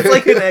 It's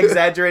like an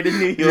exaggerated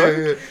New York.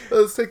 Yeah.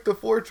 Let's take the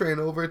 4 train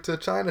over to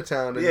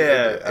Chinatown.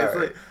 It's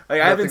like I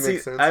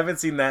haven't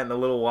seen that in a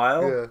little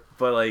while. Yeah.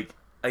 But like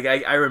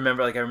I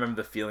remember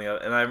the feeling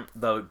of, and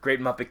the Great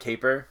Muppet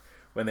Caper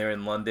when they were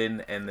in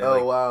London and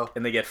then wow.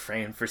 and they get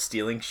framed for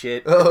stealing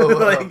shit.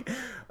 Oh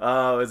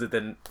wow. Was it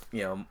then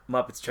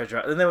Muppets Treasure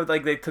Island? And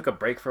then they took a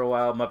break for a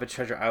while. Muppets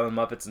Treasure Island,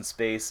 Muppets in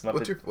Space.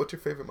 What's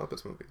your favorite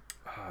Muppets movie?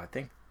 I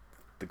think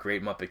the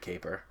Great Muppet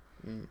Caper.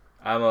 Mm.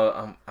 I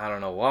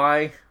don't know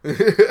why.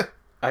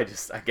 I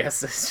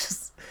guess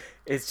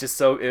it's just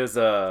so it was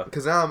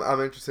because now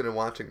I'm interested in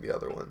watching the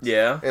other ones.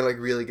 Yeah. And like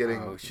really getting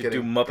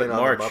do Muppet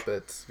March.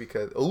 Muppets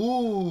because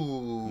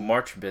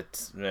March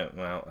bits. Yeah,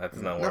 well, that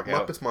does not work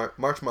out.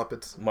 March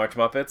Muppets. March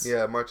Muppets.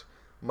 Yeah,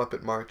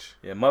 Muppet March.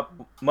 Yeah,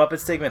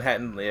 Muppets Take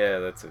Manhattan. Yeah,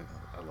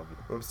 I love it.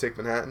 Muppets Take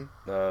Manhattan.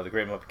 The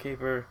Great Muppet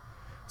Caper.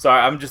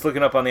 Sorry, I'm just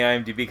looking up on the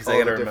IMDb because I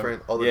gotta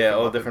remember. All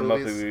the different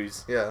Muppet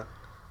movies. Yeah.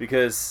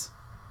 Because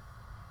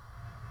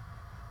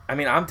I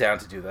mean, I'm down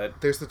to do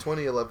that. There's the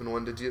 2011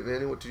 one. Did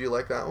you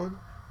like that one?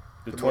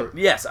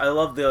 Yes, I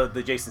love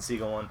the Jason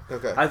Segel one.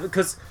 Okay.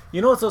 Because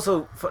it's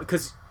also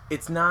because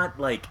it's not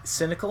like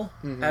cynical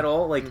at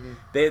all. Like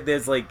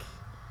there's like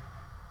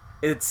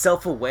it's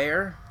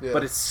self-aware,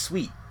 but it's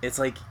sweet. It's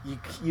like you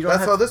don't.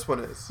 That's how this one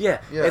is. Yeah.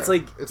 It's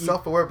like it's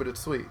self-aware, but it's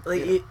sweet.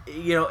 Like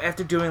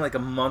after doing like a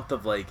month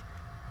of like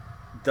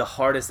the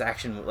hardest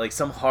action, like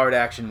some hard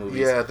action movies.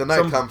 Yeah, The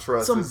Night Comes for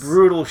Us. Some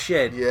brutal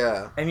shit.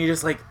 Yeah. And you're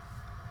just like,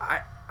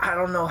 I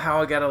don't know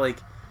how I gotta like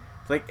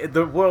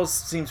the world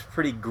seems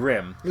pretty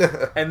grim,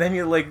 and then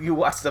you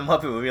watch the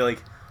Muppet movie, you're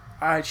like,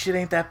 all right, shit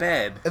ain't that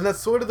bad. And that's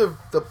sort of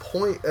the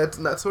point.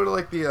 That's sort of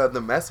like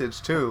the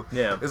message too.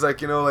 Yeah. It's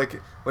like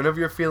like whenever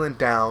you're feeling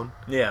down.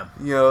 Yeah.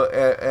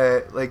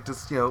 Like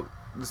just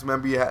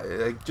remember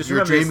your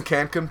remember dream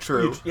can't come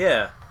true.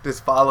 Yeah.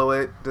 Just follow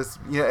it.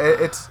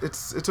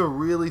 It's a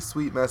really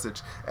sweet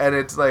message, and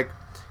it's like.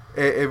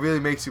 It really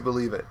makes you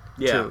believe it,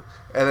 too.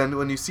 And then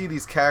when you see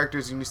these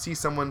characters, and you see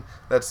someone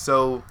that's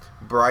so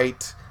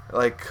bright,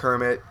 like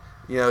Kermit,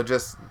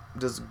 just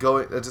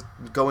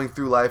going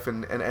through life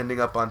and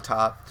ending up on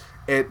top,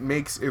 it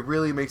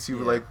really makes you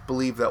like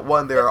believe that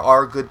there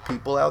are good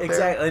people out there.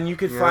 Exactly, and you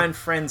could find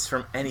friends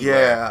from anywhere.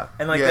 Yeah,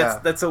 and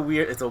that's a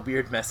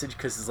weird message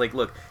because it's like,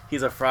 look,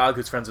 he's a frog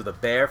who's friends with a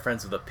bear,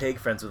 friends with a pig,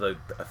 friends with a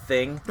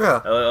thing,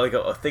 like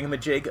a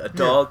thingamajig, a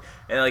dog,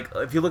 and like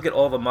if you look at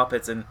all the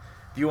Muppets and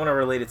if you want to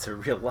relate it to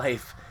real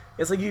life,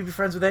 it's like you'd be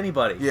friends with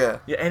anybody. Yeah.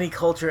 Any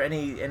culture,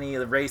 any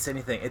race,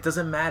 anything. It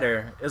doesn't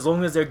matter as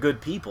long as they're good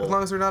people. As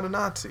long as they're not a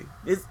Nazi.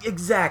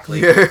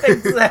 Exactly. Yeah.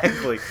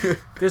 Exactly.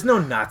 There's no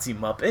Nazi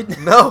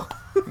Muppet. No.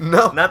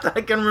 Not that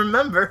I can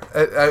remember.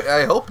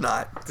 I hope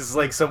not. This is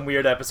like some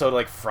weird episode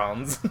like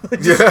Franz.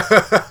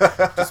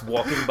 just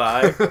walking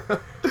by.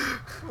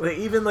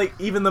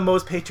 Even the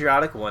most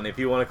patriotic one, if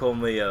you want to call him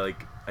the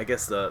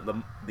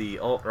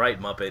alt-right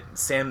Muppet,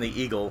 Sam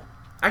the Eagle.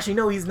 Actually,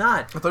 no, he's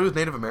not. I thought he was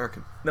Native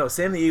American. No,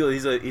 Sam the Eagle.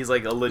 He's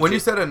like a legit. When you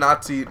said a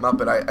Nazi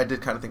Muppet, I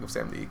did kind of think of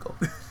Sam the Eagle.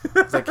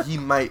 It's like it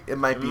might be. It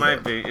might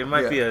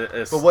be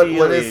a but what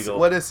eagle.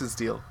 is his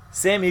deal?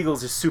 Sam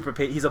Eagle's just super.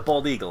 He's a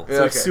bald eagle, so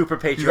okay. he's super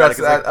patriotic.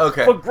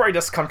 Okay. The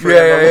greatest country.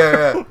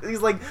 Yeah.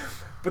 He's like,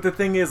 but the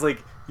thing is,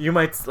 like, you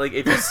might like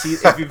if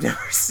you've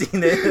never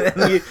seen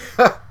it,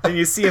 and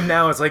you see him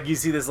now, it's like you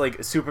see this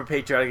like super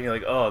patriotic, and you're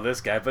like, oh, this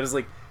guy. But it's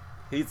like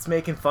he's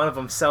making fun of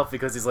himself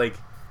because he's like.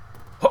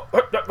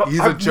 He's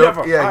a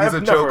joke. He's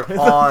a joke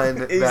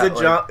on. He's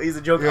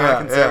a joke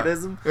on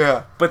conservatism.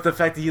 Yeah. But the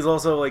fact that he's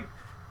also like,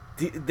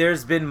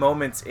 there's been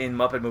moments in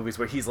Muppet movies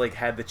where he's like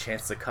had the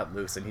chance to cut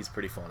loose, and he's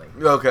pretty funny.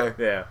 Okay.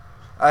 Yeah.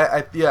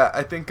 I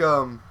think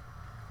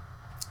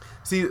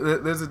See,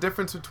 there's a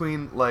difference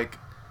between like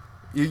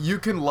you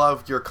can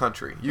love your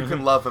country, you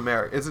can love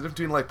America. It's a difference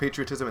between like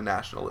patriotism and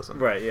nationalism,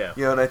 right? Yeah,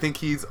 you know. And I think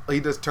he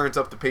just turns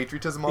up the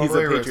patriotism all the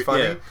way, where it's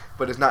funny,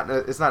 but it's not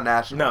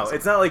nationalism. No,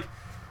 it's not like.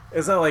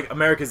 It's not like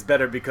America's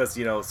better because,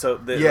 you know, so...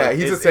 he's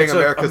just saying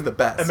America's the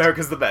best.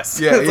 America's the best.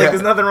 Yeah, it's like,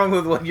 there's nothing wrong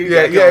with what you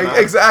get going on.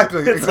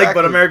 Exactly. It's like,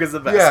 but America's the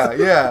best.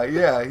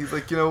 Yeah. He's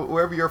like, you know,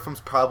 wherever you're from's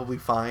probably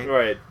fine.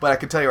 Right. But I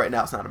can tell you right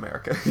now, it's not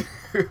America.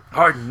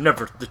 I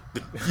never...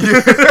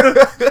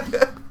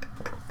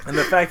 And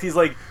the fact he's,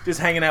 like, just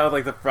hanging out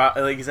with, like,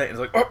 like, he's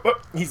like,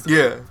 he's...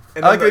 Yeah.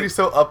 And I like like, that he's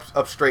so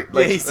up straight.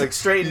 Like, he's like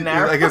straight and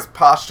narrow. Like, his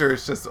posture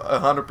is just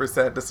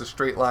 100% just a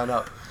straight line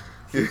up.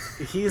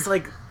 He's,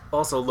 like...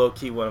 Also, low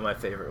key, one of my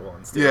favorite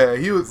ones. Too. Yeah,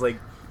 he was like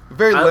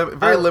very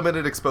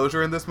limited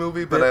exposure in this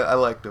movie, but I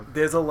liked him.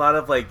 There's a lot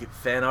of like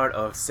fan art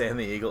of Sam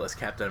the Eagle as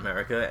Captain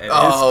America, and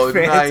it's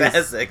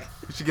fantastic. Nice.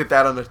 You should get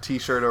that on a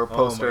T-shirt or a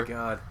poster. Oh my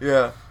god!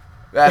 Yeah,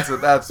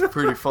 that's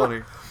pretty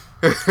funny.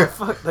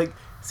 Fuck, like,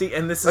 see,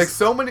 and this like is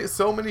so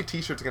many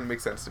T-shirts are gonna make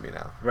sense to me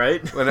now,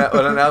 right? Now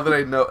that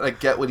I know, like,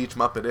 get what each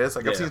Muppet is.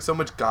 Like, I've Yeah. seen so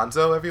much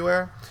Gonzo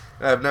everywhere.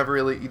 And I've never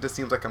really. He just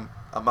seems like a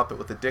Muppet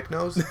with a dick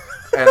nose,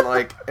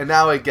 and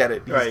now I get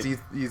it. Right. He's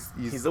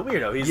a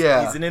weirdo. He's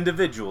an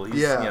individual.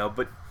 He's, you know,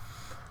 but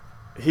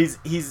he's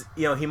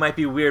you know, he might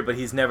be weird, but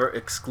he's never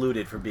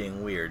excluded for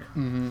being weird.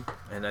 Mm-hmm.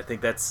 And I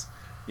think that's,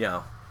 you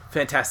know,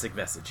 fantastic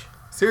message.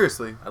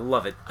 Seriously, I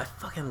love it. I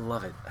fucking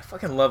love it. I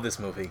fucking love this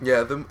movie.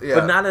 Yeah,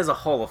 but not as a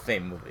Hall of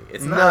Fame movie.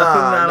 It's not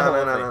a Hall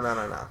of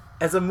Fame. No.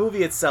 As a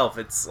movie itself,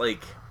 it's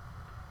like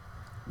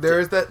there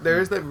is that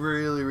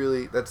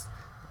really that's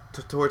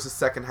towards the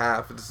second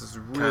half. This is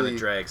really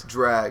drags.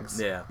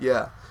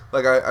 Yeah.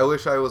 Like I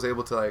wish I was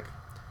able to like.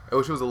 I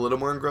wish it was a little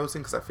more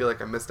engrossing because I feel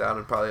like I missed out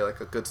on probably like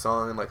a good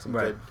song and like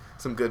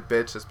some good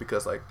bits just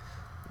because like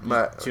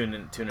I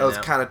was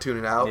kind of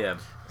tuning out. Yeah.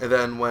 And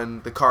then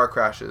when the car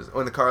crashes,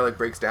 when the car like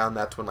breaks down,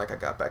 that's when like I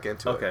got back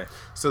into it. Okay.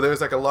 So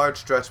there's like a large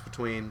stretch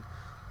between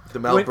the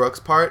Mel Brooks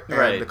part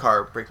and the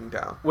car breaking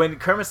down. When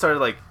Kermit started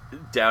like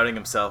doubting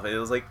himself, it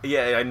was like,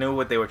 yeah, I know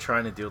what they were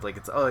trying to do. Like,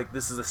 it's like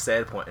this is a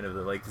sad point of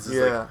it. Like, this is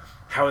like,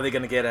 how are they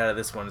gonna get out of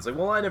this one? It's like,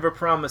 well, I never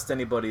promised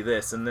anybody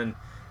this, and then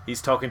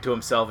he's talking to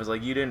himself. It's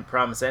like, you didn't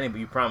promise anybody,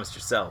 you promised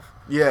yourself.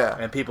 Yeah.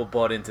 And people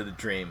bought into the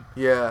dream.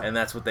 Yeah. And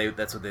that's what they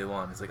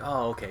want. It's like,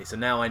 oh, okay, so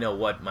now I know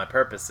what my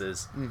purpose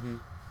is. Mm-hmm.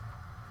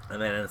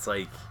 And then it's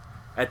like,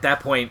 at that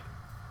point,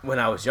 when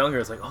I was younger,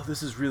 it's like, oh,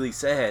 this is really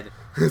sad.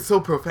 It's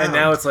so profound. And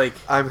now it's like,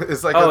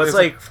 it's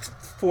like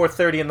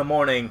 4:30 in the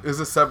morning.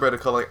 There's a subreddit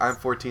called like I'm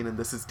 14 and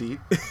this is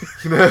deep.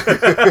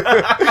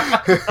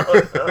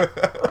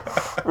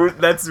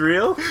 That's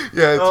real?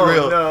 Yeah, it's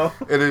real. No.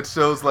 And it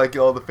shows like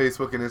all the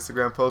Facebook and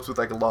Instagram posts with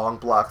like long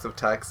blocks of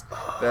text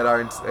that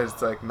aren't.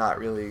 It's like not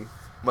really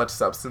much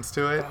substance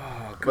to it.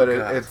 Oh, but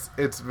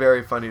it's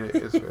very funny.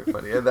 It's very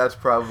funny, and that's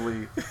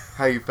probably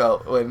how you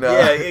felt when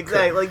yeah,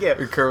 exactly. Like, yeah,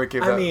 when Kermit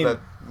gave that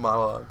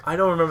monologue. I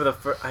don't remember the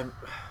first.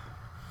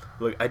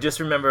 Look, I just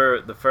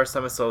remember the first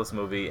time I saw this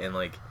movie, and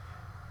like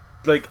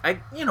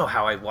you know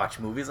how I watch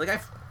movies. Like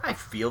I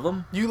feel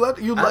them. You let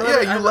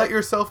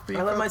yourself be.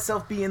 I let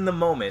myself be in the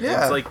moment.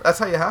 Yeah, it's like, that's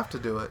how you have to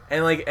do it.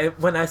 And like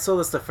when I saw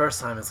this the first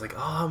time, it's like,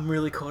 oh, I'm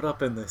really caught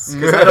up in this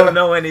because I don't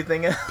know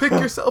anything else. Pick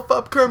yourself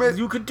up, Kermit.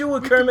 You could do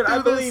it, Kermit.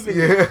 I believe in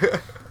you.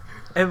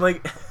 And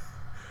like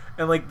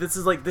this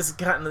is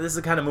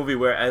the kind of movie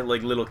where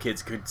like little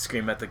kids could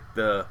scream at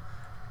the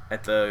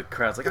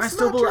crowds like, I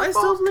still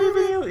believe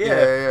in you.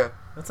 Yeah.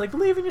 It's like,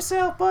 believe in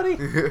yourself, buddy.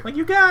 Like,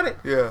 you got it.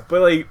 Yeah.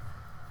 But like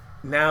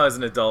now as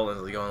an adult,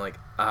 and like going like,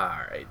 all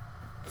right,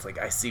 it's like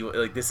I see what,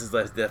 like, this is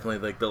definitely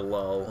like the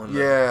lull in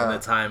the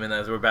time, and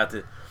as we're about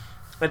to,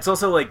 it's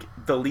also like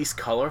the least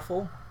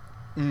colorful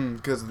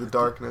because of the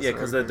darkness. Yeah,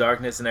 because of the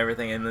darkness and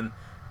everything, and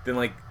then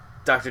like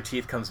Dr.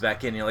 Teeth comes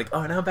back in, and you're like,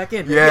 oh, now I'm back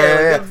in.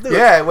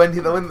 Yeah.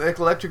 When like,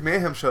 Electric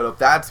Mayhem showed up,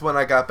 that's when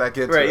I got back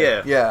into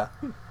it.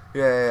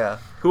 Yeah.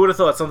 Who would have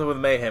thought something with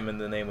mayhem in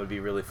the name would be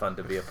really fun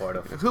to be a part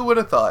of? Who would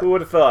have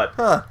thought?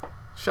 Huh.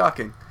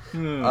 Shocking.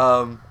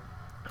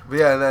 But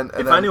yeah, and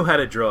then I knew how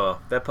to draw,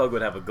 that pug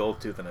would have a gold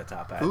tooth and a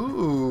top hat.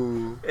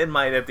 Ooh. It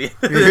might at the end.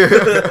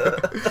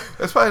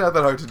 That's probably not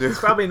that hard to do. It's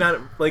probably not,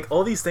 like,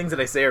 all these things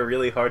that I say are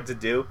really hard to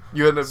do.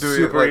 You end up doing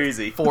super it like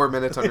easy. 4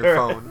 minutes on your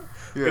phone.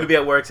 Yeah. Gonna be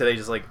at work today,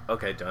 just like,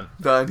 okay, done.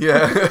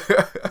 Yeah.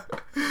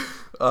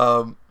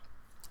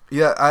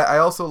 Yeah, I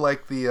also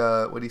like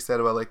the what he said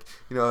about, like,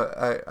 you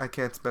know, I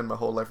can't spend my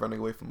whole life running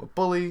away from a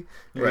bully.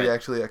 And he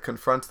actually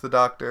confronts the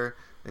doctor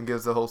and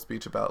gives the whole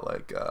speech about,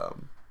 like,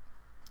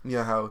 you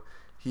know, how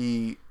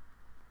he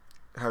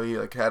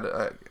like had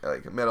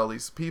like met all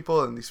these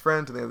people and these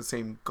friends, and they had the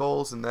same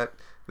goals, and that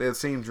they had the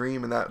same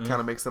dream, and that kind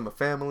of makes them a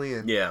family.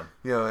 And you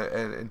know,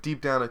 and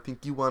deep down, I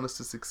think you want us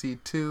to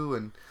succeed too.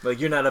 And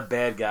like, you're not a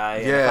bad guy.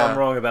 And if I'm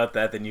wrong about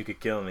that, then you could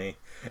kill me.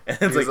 And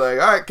it's he's like,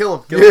 all right,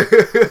 kill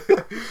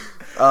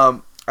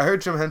him. I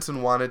heard Jim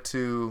Henson wanted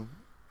to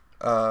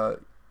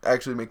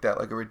actually make that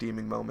like a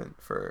redeeming moment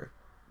for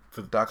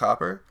Doc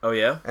Hopper. Oh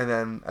yeah. And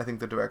then I think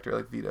the director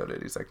like vetoed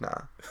it. He's like,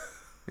 nah.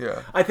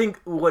 Yeah. I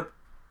think what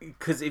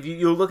because if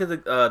you look at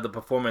the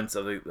performance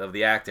of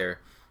the actor,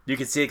 you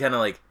can see it kind of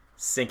like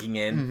sinking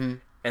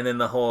in, and then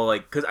the whole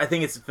like because I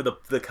think it's for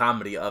the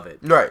comedy of it,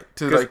 right?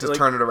 To like just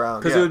turn it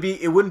around because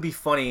it wouldn't be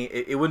funny.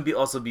 It wouldn't be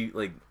also be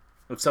like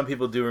if some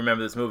people do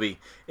remember this movie.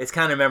 It's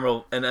kind of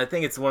memorable, and I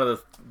think it's one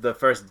of the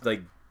first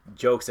like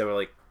jokes that were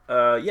like,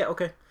 yeah,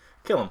 okay,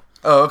 kill him.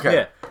 Oh, okay,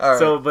 yeah. All right.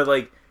 So, but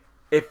like.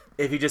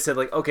 If you just said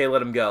like okay let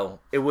him go,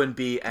 it wouldn't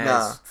be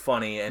as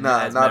funny and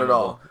as not memorable. at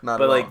all. Not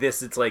but at like all.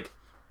 this, it's like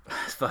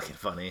it's fucking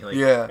funny. Like,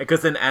 yeah,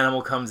 because then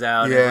Animal comes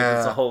out. Yeah, and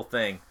it's a whole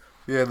thing.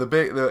 Yeah,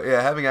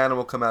 having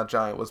Animal come out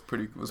giant was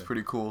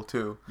pretty cool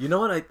too. You know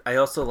what I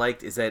also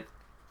liked is that,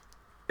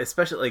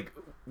 especially like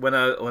when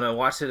I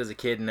watched it as a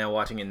kid and now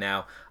watching it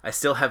now, I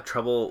still have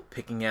trouble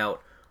picking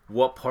out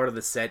what part of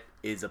the set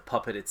is a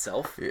puppet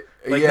itself.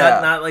 Like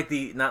not like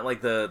the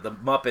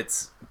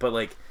Muppets, but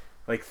like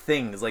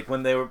things like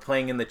when they were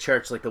playing in the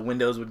church, like the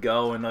windows would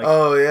go and like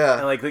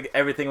and like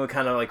everything would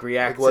kind of like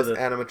react like to the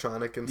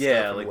animatronic and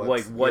yeah,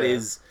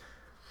 stuff.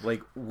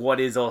 what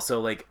is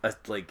also like a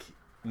like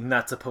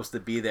not supposed to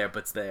be there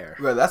but's there.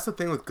 Right, that's the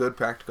thing with good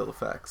practical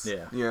effects.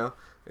 Yeah, you know,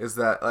 is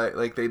that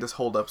like they just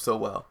hold up so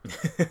well.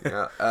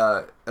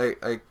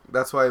 Like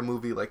that's why a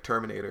movie like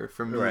Terminator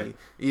for me,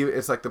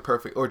 it's like the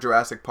perfect or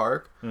Jurassic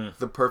Park,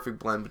 the perfect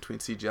blend between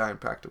CGI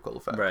and practical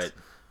effects. Right.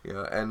 You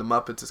know, and the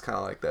Muppets is kind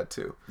of like that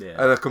too. Yeah.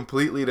 At a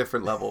completely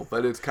different level,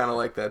 but it's kind of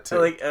like that too.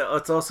 Like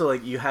it's also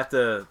like you have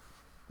to,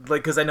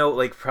 like, because I know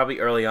like probably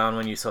early on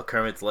when you saw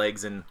Kermit's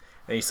legs and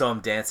you saw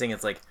him dancing,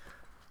 it's like,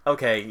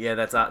 okay, yeah,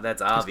 that's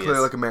obvious. It's clear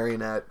like a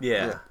marionette.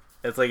 Yeah.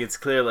 It's like it's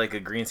clear like a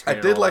green screen.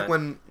 I did like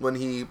when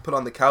he put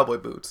on the cowboy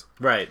boots.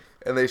 Right.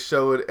 And they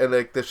showed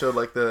like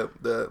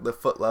the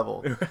foot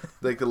level,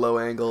 like the low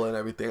angle and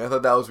everything. I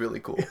thought that was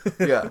really cool.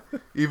 Yeah,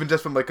 even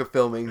just from like a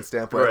filming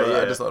standpoint,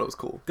 I just thought it was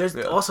cool. There's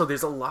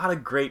a lot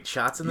of great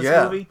shots in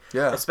this movie.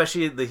 Yeah,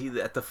 especially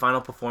at the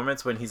final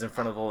performance when he's in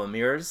front of all the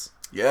mirrors.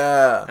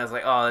 Yeah, I was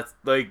like, oh, that's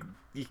like,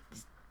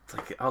 it's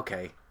like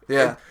okay.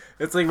 Yeah,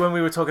 it's like when we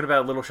were talking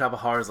about Little Shop of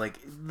Horrors. Like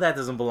that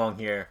doesn't belong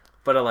here,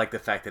 but I like the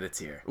fact that it's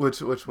here. Which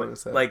one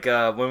is that? Like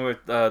when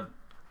we're.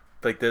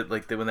 When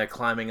they're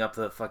climbing up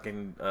the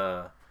fucking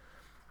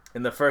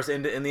in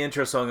the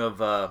intro song of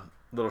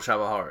Little Shop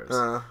of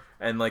Horrors,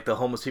 and like the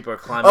homeless people are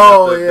climbing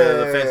up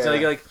the fence.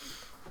 Yeah. Like,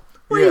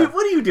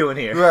 what are you doing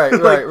here? Right,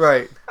 like,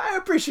 right. I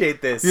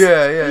appreciate this.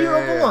 Yeah. You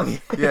don't belong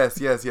here.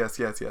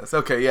 Yes.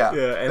 Okay, yeah.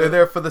 And they're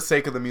there for the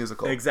sake of the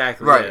musical.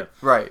 Exactly.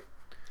 Right.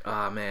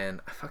 Ah, man,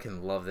 I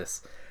fucking love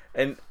this,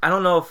 and I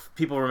don't know if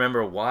people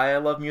remember why I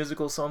love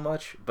musicals so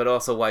much, but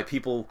also why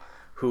people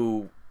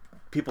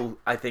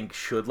I think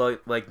should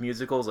like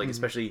musicals, like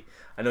especially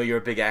I know you're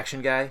a big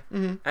action guy.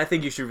 I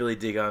think you should really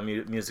dig on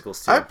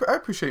musicals too. I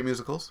appreciate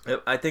musicals.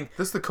 I think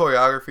this is the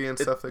choreography and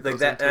stuff that like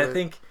goes that. into and it. I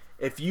think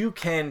if you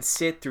can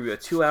sit through a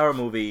 2-hour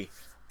movie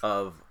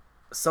of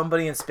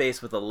somebody in space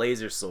with a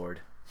laser sword,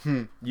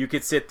 you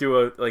could sit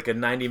through a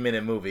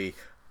 90-minute movie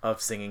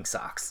of singing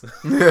socks.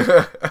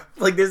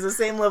 Like there's the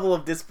same level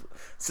of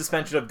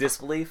suspension of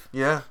disbelief.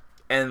 Yeah,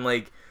 and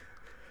like.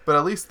 But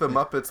at least the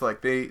Muppets,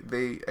 like,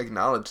 they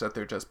acknowledge that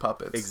they're just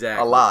puppets.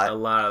 Exactly. A lot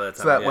of the time.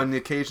 So that when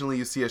occasionally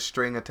you see a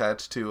string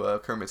attached to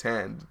Kermit's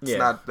hand, it's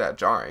not that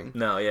jarring.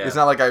 No, yeah. It's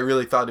not like I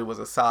really thought it was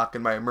a sock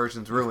and my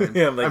immersion's ruined.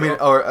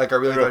 Like, or like I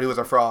really thought he was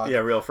a frog. Yeah,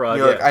 real frog.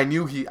 You know,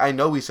 like, I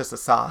know he's just a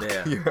sock.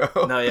 Yeah. You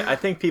know? No, yeah. I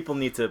think people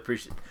need to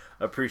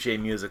appreciate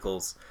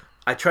musicals.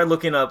 I tried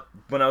looking up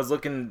when I was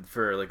looking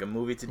for like a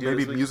movie to do.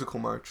 Maybe this week. Musical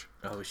March.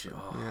 Oh, we should.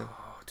 Oh, yeah.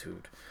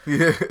 Dude.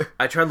 Yeah.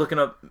 I tried looking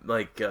up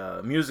like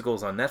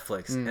musicals on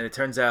Netflix, and it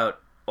turns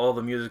out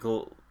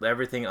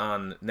everything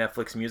on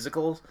Netflix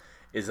musicals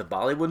is a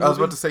Bollywood movie. I was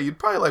about to say you'd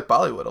probably like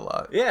Bollywood a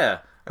lot. Yeah,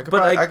 I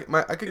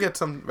could get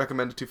some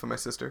recommended to you from my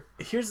sister.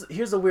 Here's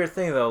the weird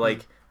thing though,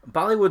 like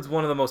Bollywood's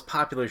one of the most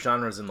popular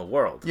genres in the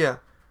world. Yeah,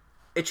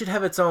 it should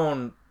have its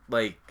own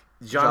like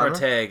genre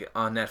tag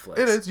on Netflix.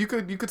 It is. You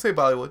could say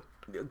Bollywood.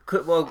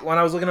 Well, when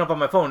I was looking up on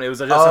my phone, it was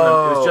just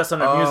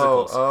under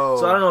musicals.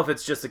 So I don't know if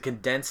it's just a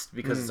condensed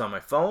because it's on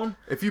my phone.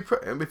 If you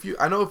type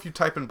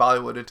in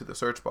Bollywood into the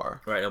search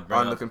bar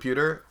on the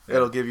computer,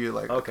 it'll give you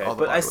like all the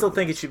but I still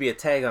think movies. it should be a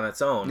tag on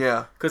its own.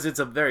 Yeah, because it's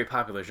a very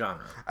popular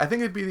genre. I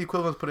think it'd be the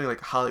equivalent of putting like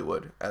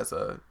Hollywood as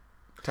a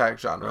tag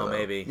genre. Oh,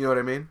 maybe. You know what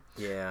I mean?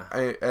 Yeah.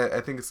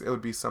 I think it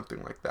would be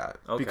something like that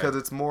because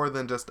it's more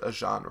than just a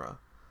genre.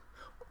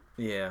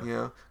 Yeah. You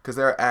know, because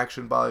there are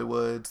action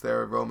Bollywoods, there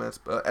are romance.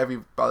 Every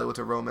Bollywood's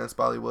a romance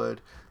Bollywood.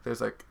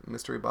 There's like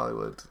mystery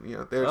Bollywood. You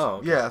know, there's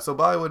So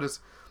Bollywood is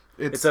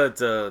it's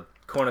a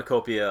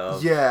cornucopia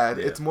of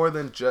it's more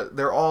than just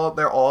they're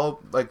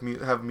all like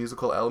have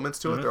musical elements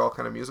to it. They're all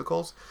kind of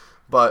musicals,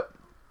 but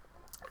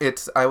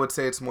I would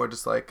say it's more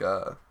just like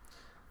the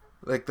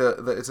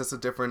it's just a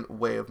different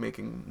way of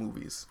making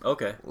movies.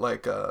 Okay.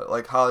 Like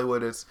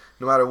Hollywood is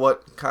no matter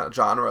what kind of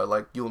genre,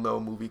 like you'll know a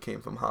movie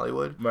came from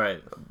Hollywood.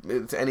 Right.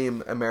 It's any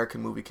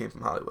American movie came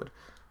from Hollywood.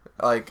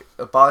 Like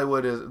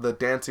Bollywood is the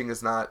dancing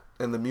is not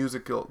and the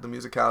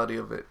musicality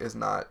of it is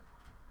not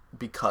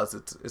because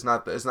it's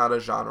not a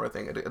genre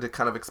thing. It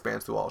kind of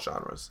expands through all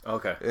genres.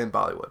 Okay. In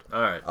Bollywood.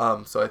 All right.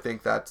 So I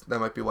think that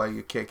might be why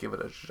you can't give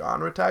it a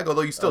genre tag,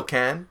 although you still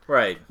can.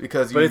 Right.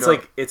 Because but it's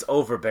like it's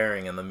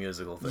overbearing in the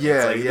musical thing. Yeah,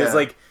 it's like, yeah. There's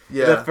like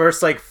the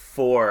first like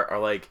 4 are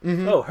like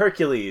oh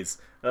Hercules,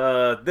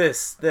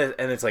 this,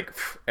 and it's like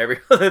every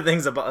other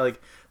thing's about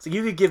like so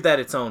you could give that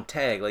its own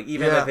tag, like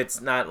even if it's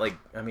not like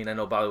I mean I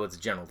know Bollywood's a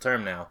general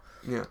term now.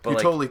 Yeah, but you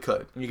like, totally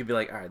could. You could be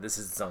like, all right, this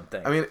is its own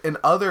thing. I mean, in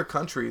other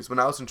countries, when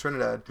I was in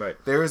Trinidad,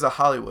 there is a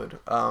Hollywood.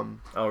 Oh,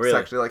 really? It's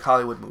actually like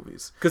Hollywood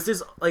movies. Because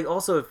there's like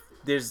also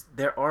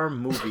there are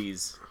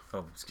movies.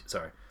 Oh,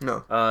 sorry.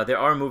 No. There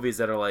are movies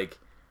that are like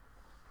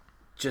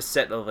just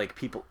set of like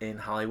people in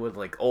Hollywood,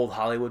 like old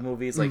Hollywood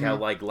movies, like how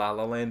like La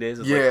La Land is.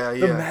 It's like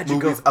the magic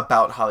movies of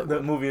about Hollywood.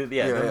 The movie,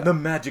 the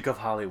magic of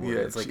Hollywood.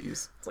 Yeah, it's like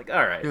geez. it's like all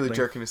right, You're really like,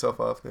 jerking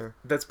yourself off there.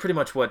 That's pretty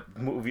much what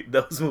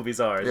those movies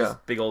are.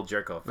 Just big old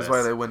jerk off. That's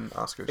why they win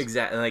Oscars.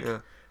 Exactly. Like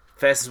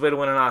fastest way to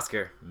win an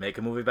Oscar: make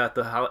a movie about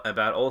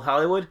about old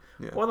Hollywood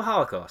or the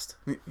Holocaust.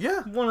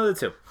 Yeah, one of the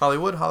two.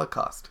 Hollywood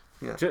Holocaust.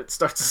 Yeah,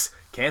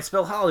 can't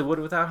spell Hollywood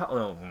without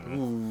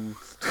Ooh.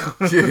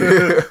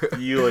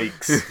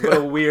 Yikes! What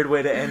a weird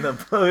way to end a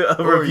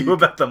review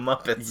about the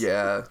Muppets.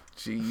 Yeah,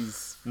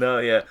 jeez. No,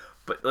 yeah,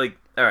 but like,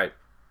 all right,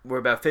 we're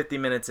about 50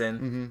 minutes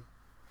in.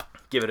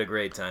 Give it a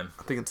grade time.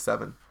 I think it's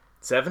 7.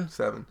 7?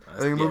 7. I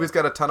think the movie's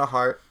got a ton of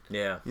heart.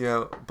 Yeah. You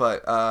know,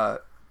 but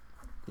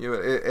you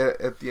know,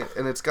 at the end,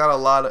 and it's got a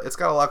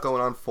lot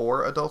going on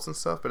for adults and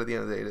stuff. But at the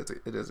end of the day,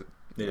 it is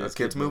a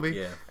kids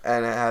movie,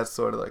 and it has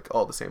sort of like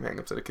all the same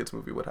hangups that a kids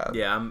movie would have.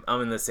 Yeah,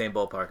 I'm in the same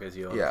ballpark as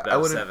you. Yeah, about I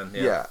wouldn't. 7.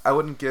 Yeah, I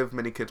wouldn't give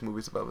many kids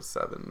movies above a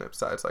 7,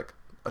 besides like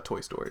a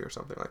Toy Story or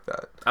something like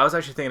that. I was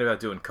actually thinking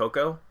about doing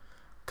Coco.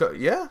 But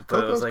it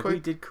was like we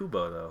did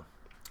Kubo though.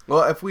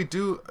 Well, if we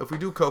do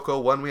Coco,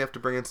 one, we have to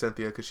bring in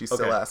Cynthia because she's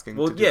still asking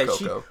to do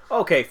Coco.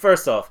 Okay,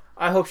 first off,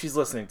 I hope she's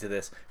listening to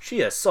this.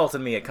 She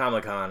assaulted me at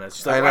Comic-Con.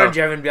 She's like, why did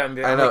you haven't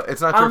been? I know, like,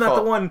 it's not your fault. I'm not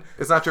the one.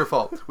 It's not your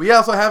fault. We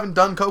also haven't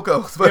done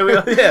Coco. But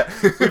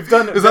we've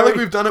done it. It's not like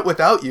we've done it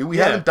without you. We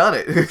haven't done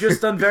it. We've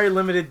just done very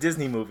limited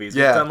Disney movies.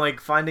 We've done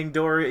like Finding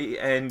Dory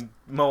and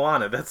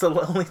Moana. That's the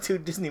only 2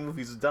 Disney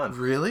movies we've done.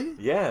 Really?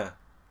 Yeah.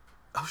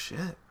 Oh,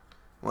 shit.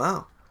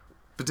 Wow.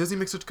 But Disney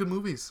makes such good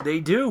movies. They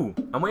do.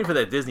 I'm waiting for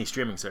that Disney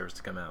streaming service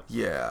to come out.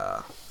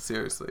 Yeah,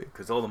 seriously.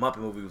 Because all the Muppet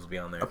movies will be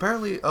on there.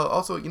 Apparently,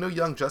 also, you know,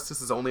 Young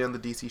Justice is only on the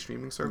DC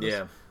streaming service?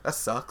 Yeah. That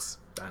sucks.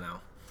 I know.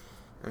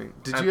 I mean,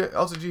 did you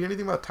hear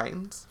anything about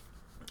Titans?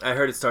 I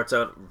heard it starts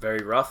out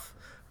very rough,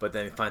 but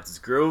then it finds its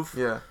groove.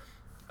 Yeah.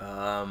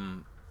 I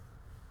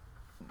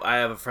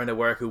have a friend at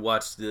work who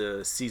watched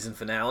the season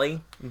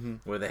finale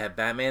where they had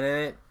Batman in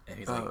it, and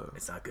he's like,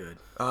 it's not good.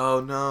 Oh,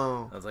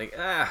 no. I was like,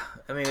 I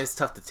mean, it's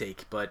tough to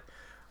take, but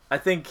I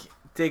think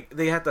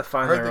they have to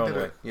find their own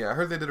way. I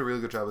heard they did a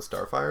really good job with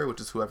Starfire, which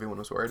is who everyone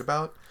was worried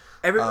about.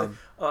 Everyone,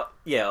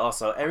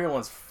 also,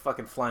 everyone's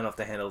fucking flying off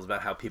the handles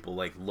about how people,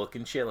 like, look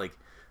and shit. Like,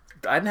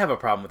 I didn't have a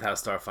problem with how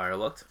Starfire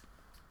looked.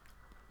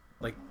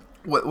 Like...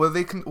 What was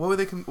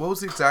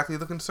exactly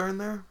the concern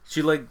there?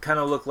 She, like, kind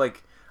of looked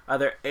like...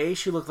 Either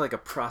she looked like a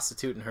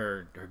prostitute in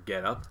her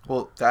getup.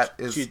 Well, that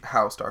is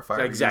how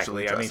Starfire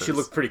exactly. usually dresses. I mean, she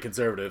looked pretty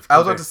conservative. I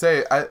was about to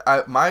say,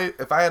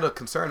 if I had a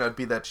concern, it'd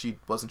be that she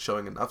wasn't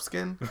showing enough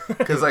skin,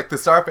 because like the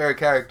Starfire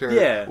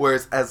character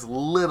wears as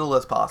little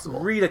as possible.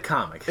 Read a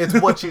comic.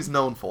 It's what she's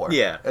known for.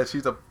 Yeah, and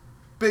she's a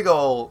big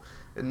old,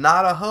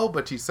 not a hoe,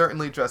 but she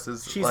certainly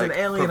dresses. She's like, an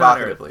alien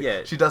provocatively. on Earth.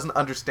 Yeah, she doesn't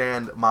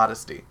understand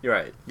modesty. You're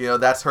right. You know,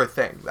 that's her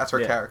thing. That's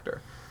her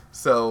character.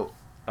 So.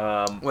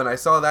 When I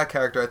saw that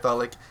character, I thought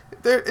like,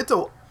 it's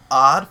a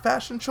odd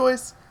fashion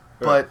choice,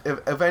 but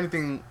if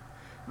anything,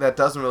 that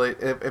doesn't relate.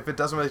 If it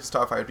doesn't relate to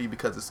Starfire, it'd be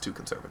because it's too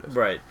conservative.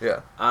 Right.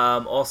 Yeah.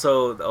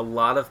 Also, a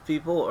lot of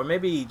people, or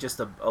maybe just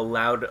a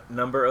loud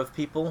number of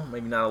people,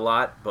 maybe not a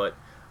lot, but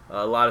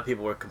a lot of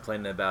people were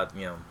complaining about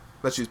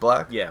that she's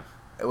black. Yeah.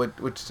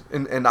 Which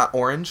and not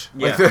orange.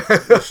 Yeah.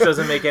 Which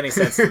doesn't make any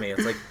sense to me.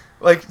 It's like.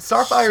 Like,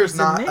 Starfire is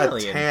not a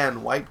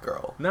tan white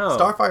girl. No.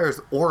 Starfire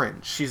is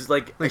orange. She's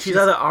like she's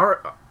either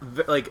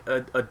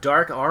a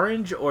dark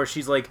orange, or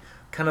she's like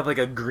kind of like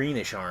a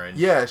greenish orange.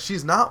 Yeah,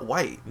 she's not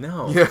white.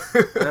 No. Yeah.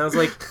 And I was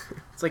like,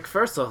 it's like,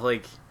 first off,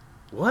 like,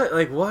 what?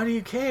 Like, why do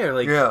you care?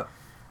 Like,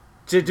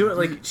 to do it,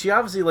 like, she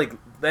obviously, like,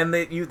 then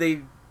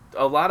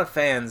a lot of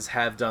fans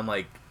have done,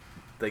 like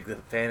the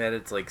fan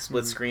edits, like,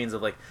 split screens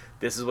of, like,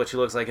 this is what she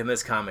looks like in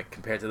this comic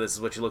compared to this is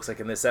what she looks like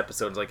in this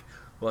episode. It's like,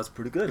 well, that's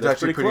pretty good. That's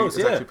pretty close.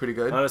 It's actually pretty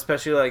good.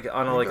 Especially like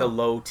on a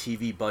low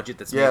TV budget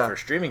that's made for a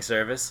streaming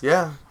service.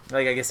 Yeah.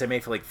 Like, I guess they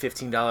made for like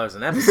 $15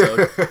 an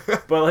episode.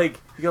 But like,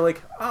 you go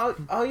like,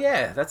 oh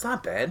yeah, that's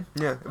not bad.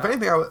 Yeah. If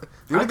anything, the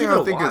only thing I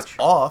would think is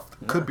off,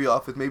 could be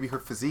off, is maybe her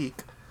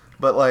physique.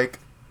 But like,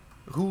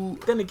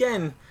 Then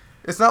again,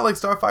 it's not like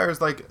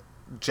Starfire's like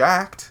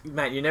jacked.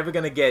 Matt, you're never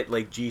gonna get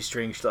like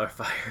G-string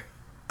Starfire.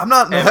 I'm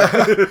not.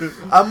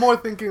 I'm more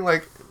thinking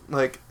like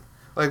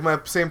my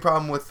same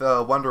problem with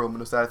Wonder Woman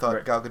was that I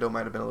thought Gal Gadot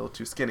might have been a little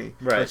too skinny.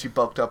 Right. And she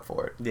bulked up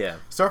for it. Yeah.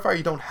 Starfire,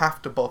 you don't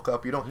have to bulk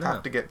up. You don't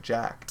have to get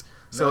jacked.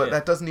 So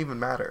that doesn't even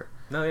matter.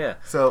 No, yeah.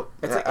 So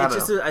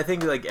I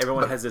think like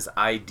everyone has this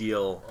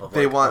ideal of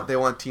they like,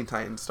 want Teen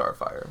Titans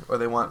Starfire, or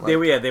they want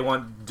they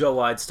want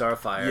doe-eyed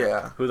Starfire,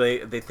 Yeah. who they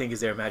think is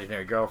their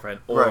imaginary girlfriend,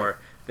 or Right.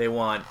 they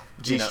want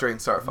G-string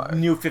Starfire.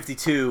 New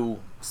 52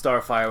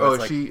 Starfire. Oh,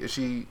 is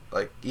she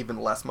like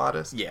even less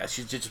modest? Yeah,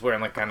 she's just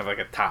wearing like kind of like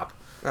a top,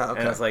 Oh, okay.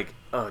 and it's like,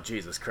 oh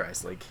Jesus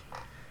Christ, like.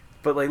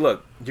 But like,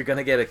 look, you're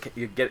gonna get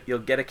you'll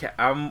get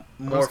a. I'm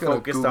more just gonna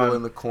focused Google on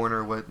in the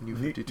corner what New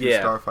 52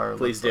 yeah, Starfire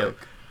please looks do.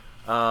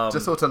 like.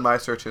 Just so it's on my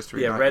search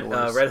history. Yeah, not Red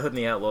yours. Red Hood and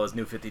the Outlaws,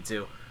 New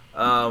 52.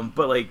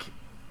 But like,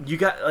 you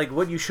got like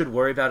what you should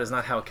worry about is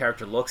not how a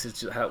character looks;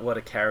 it's just what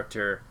a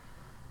character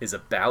is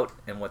about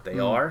and what they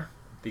are,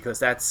 because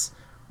that's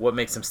what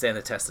makes them stand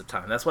the test of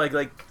time. That's why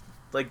like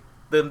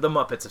the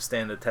Muppets have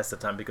stand the test of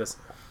time because,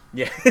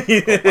 yeah,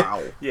 Oh,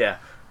 wow. yeah.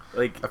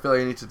 Like, I feel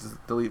like I need to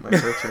delete my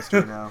search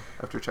history now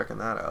after checking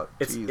that out.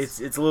 Jeez.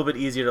 it's a little bit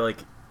easier to like.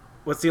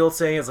 What's the old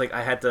saying? It's like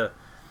I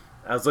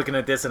was looking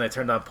at this and I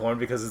turned on porn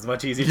because it's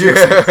much easier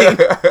to explain.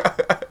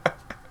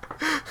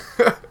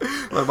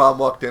 My mom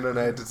walked in and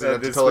I had to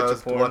tell her I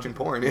was porn. watching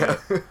porn. Yeah.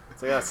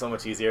 It's like, that's so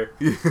much easier.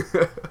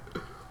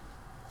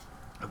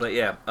 But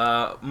yeah,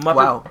 Muppet,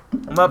 Wow.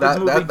 Muppets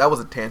movie. That was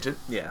a tangent.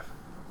 Yeah,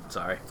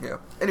 sorry. Yeah.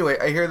 Anyway,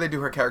 I hear they do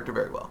her character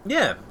very well.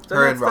 Yeah,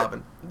 Her and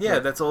Robin. Yeah,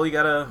 that's all you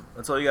gotta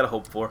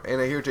hope for.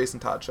 And I hear Jason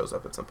Todd shows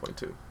up at some point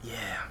too.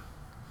 Yeah.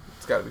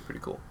 It's got to be pretty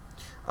cool.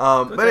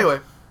 But anyway,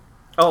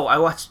 Oh, I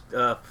watched.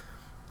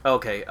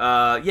 Okay.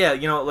 Yeah.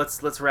 You know,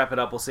 let's wrap it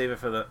up. We'll save it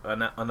for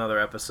another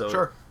episode.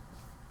 sure.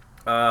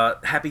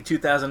 Happy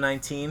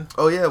 2019.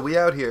 Oh yeah, we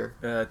out here.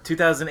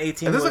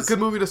 2018. And this is a good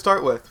movie to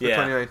start with for Yeah.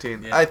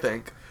 2019, Yeah. I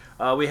think.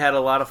 We had a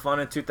lot of fun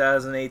in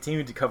 2018.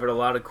 We covered a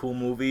lot of cool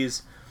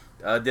movies.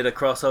 Did a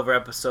crossover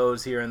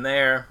episodes here and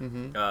there.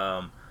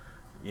 Mm-hmm.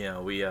 You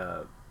know,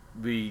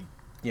 we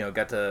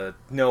got to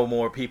know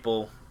more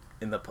people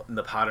in the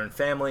Potter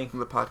family. In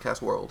the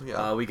podcast world,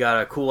 yeah. We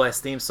got a cool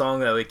ass theme song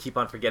that we keep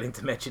on forgetting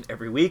to mention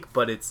every week,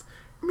 but I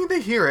mean,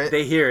 they hear it.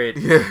 they hear it.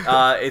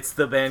 Yeah. It's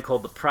the band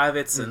called The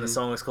Privates, and the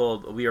song is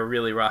called "We Are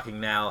Really Rocking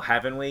Now,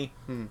 Haven't We?"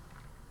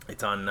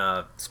 It's on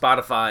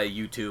Spotify,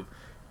 YouTube.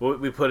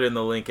 We put it in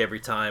the link every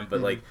time, but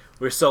like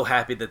we're so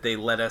happy that they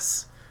let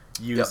us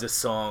use this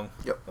song.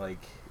 Yep.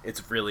 Like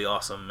it's really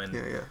awesome, and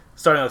Yeah.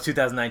 starting out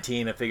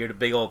 2019, I figured a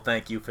big old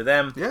thank you for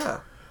them.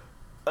 Yeah.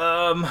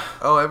 Um.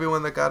 Oh,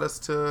 everyone that got us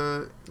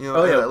to,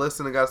 that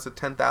listened and got us to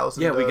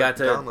 10,000 Yeah, we got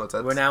to.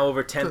 downloads. We're now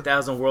over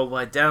 10,000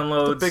 worldwide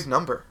downloads. That's a big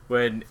number.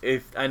 When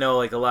I know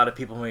like a lot of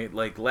people may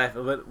like laugh,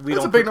 but we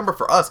That's don't. a big number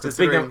for us. It's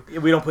big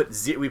Considering we don't put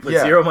we put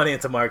Yeah. zero money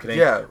into marketing.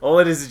 Yeah. All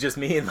it is just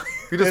me and.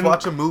 we just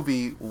watch a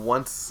movie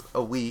once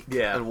a week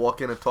Yeah. and walk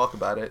in and talk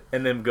about it,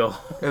 and then go.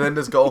 and then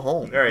just go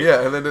home. Right.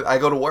 Yeah, and then I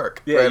go to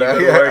work. Yeah, right?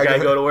 you go to work. I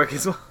go to work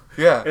as well.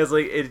 Yeah. It's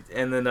like it,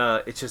 and then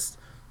it's just.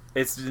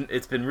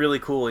 It's been really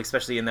cool,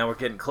 especially, and now we're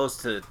getting close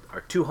to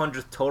our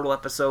 200th total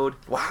episode.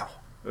 Wow.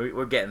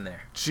 We're getting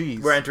there. Jeez.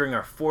 We're entering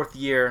our 4th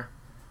year,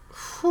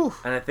 Whew.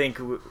 and I think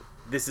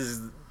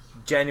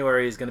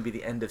January is going to be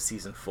the end of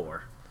season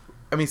 4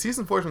 I mean,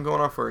 season 4 has been going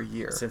on for a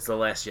year. since The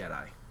Last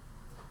Jedi.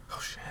 Oh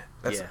shit.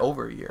 That's Yeah.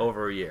 over a year.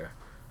 Over a year,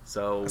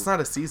 so That's not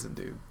a season,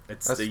 dude.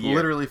 it's That's the year.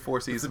 literally 4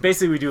 seasons. So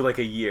basically, we do like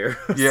a year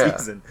Yeah.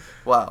 season.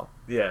 Wow.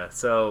 Yeah,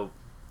 so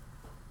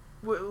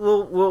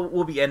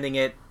we'll be ending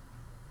it.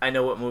 I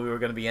know what movie we're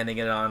going to be ending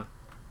it on.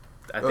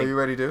 Oh, you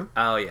ready to?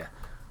 Oh yeah,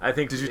 I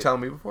think. Did you tell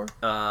me before?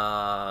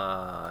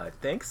 I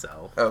think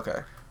so. Okay.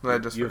 Then I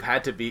just You've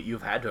had to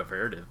have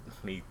heard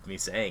of me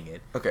saying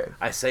it. Okay.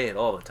 I say it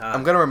all the time.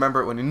 I'm gonna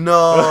remember it when you.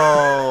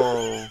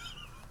 No.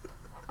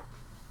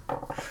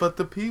 But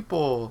the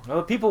people. Well,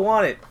 the people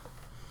want it.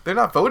 They're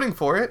not voting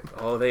for it.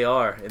 Oh, they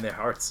are in their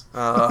hearts.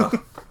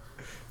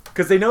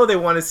 Because they know they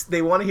want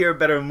to hear a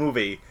better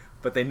movie,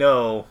 but they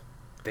know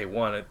they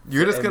want it.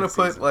 you're just gonna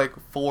put season. like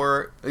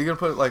 4. You're gonna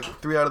put like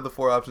 3 out of the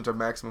 4 options are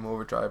maximum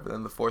overdrive, and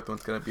then the 4th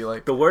one's gonna be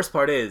like. The worst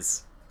part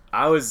is,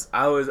 I was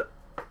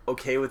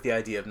okay with the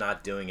idea of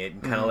not doing it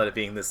and kind of let it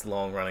being this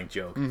long running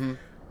joke. Mm-hmm.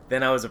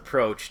 Then I was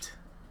approached.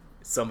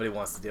 Somebody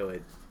wants to do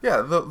it.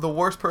 Yeah, the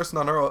worst person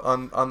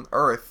on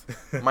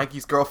Earth,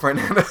 Mikey's girlfriend,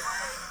 Anna.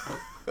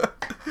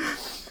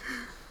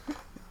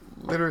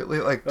 Literally,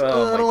 like,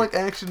 I don't like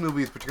action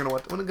movies, but I'm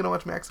gonna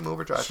watch Maximum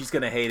Overdrive. She's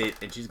gonna hate it,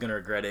 and she's gonna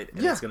regret it,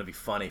 and Yeah. it's gonna be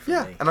funny for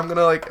Yeah, me. and I'm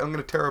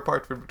gonna tear her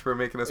apart for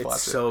making us watch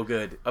It's it. so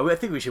good. I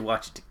think we should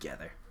watch it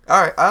together.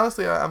 All right,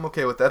 honestly, I'm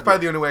okay with that. That's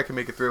probably the only way I can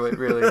make it through it.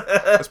 Really,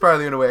 that's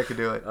probably the only way I can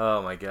do it.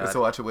 Oh my god. Is to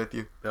watch it with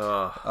you.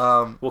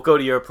 Oh. We'll go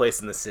to your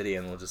place in the city,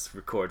 and we'll just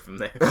record from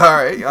there. All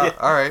right, yeah.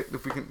 All right.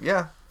 If we can,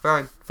 yeah,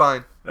 fine.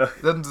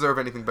 It doesn't deserve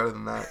anything better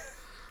than that.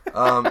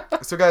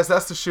 So guys,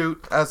 that's the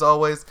shoot. As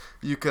always,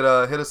 you could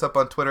hit us up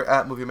on Twitter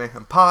at Movie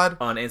Mayhem Pod,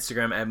 On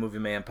Instagram at Movie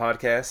Man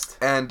Podcast.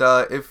 and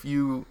if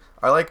you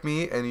are like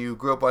me and you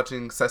grew up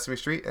watching Sesame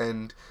Street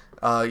and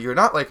you're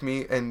not like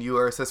me and you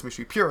are a Sesame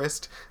Street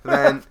purist,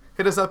 then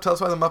hit us up. Tell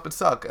us why the Muppets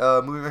suck.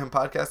 Movie Mayhem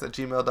Podcast at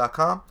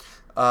gmail.com.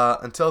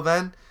 Until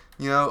then,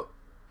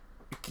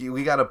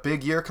 we got a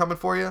big year coming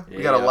for you.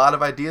 We got a Yeah. lot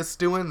of ideas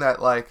stewing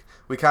that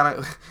we kind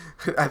of,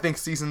 I think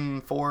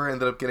season 4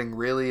 ended up getting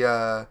really, we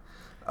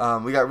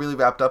got really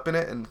wrapped up in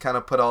it and kind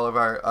of put all of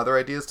our other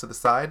ideas to the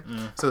side.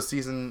 So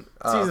season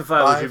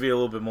 5 should be a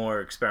little bit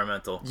more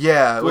experimental.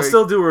 Yeah. We'll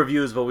still do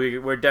reviews, but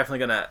we're definitely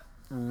going to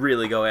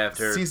really go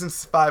after... Season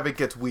 5, it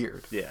gets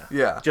weird. Yeah.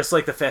 Yeah. Just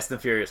like the Fast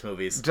and Furious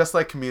movies. Just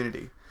like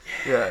Community.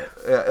 Yeah.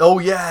 Oh,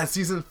 yeah.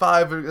 Season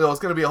 5, it's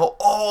going to be a whole...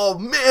 Oh,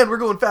 man, we're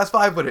going Fast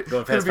 5 with it. It's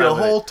going to be a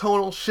whole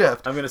tonal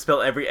shift. I'm going to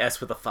spell every S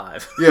with a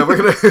 5. Yeah, we're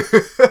going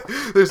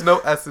to... There's no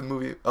S in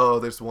movie... Oh,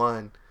 there's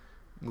one.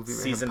 Movie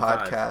Season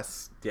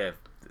podcast. 5. Yeah.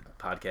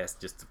 Podcast,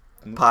 just...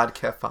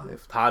 Podcast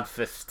 5.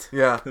 Podfifth.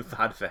 Yeah.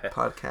 Podfifth.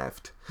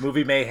 Podcast.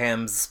 Movie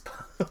Mayhems.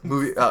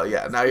 Movie... Oh,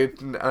 yeah. Now you're...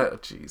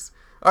 Jeez.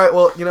 All right,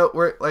 well,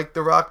 we're like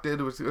The Rock did.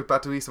 We're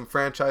about to be some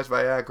franchise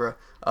Viagra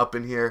up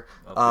in here.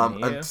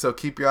 And so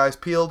keep your eyes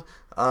peeled.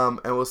 And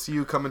we'll see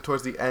you coming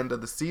towards the end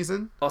of the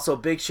season. Also,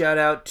 big shout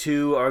out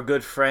to our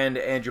good friend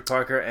Andrew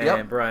Parker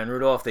and Brian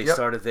Rudolph. They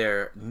started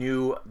their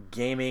new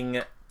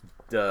gaming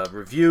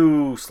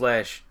review /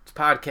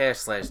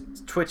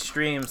 podcast / Twitch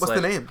stream. What's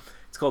the name?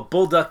 It's called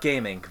Bullduck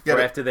Gaming.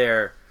 After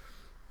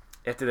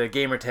their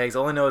gamer tags.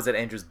 All I know is that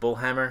Andrew's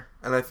Bullhammer.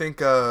 And I think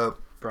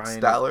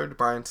Brian Stallard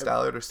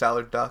or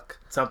Stallard Duck.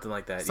 Something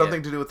like that.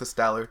 Something to do with the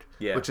Stallard.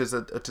 Yeah. Which is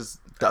duck-like.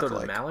 I thought it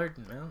was Mallard?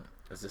 No.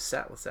 Is it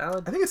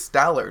salad? I think it's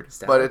Stallard.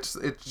 But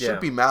it should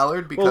be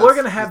Mallard because... Well, we're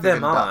going to have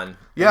them on.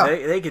 Yeah.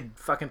 They could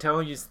fucking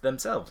tell you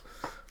themselves.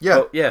 Yeah.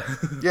 Well, yeah.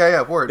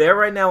 yeah, word. They're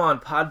right now on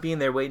Podbean.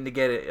 They're waiting to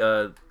get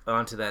it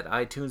onto that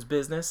iTunes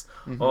business.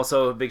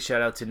 Also, a big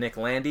shout out to Nick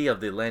Landy of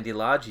the Landy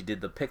Lodge. He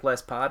did the Pick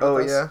Less Pod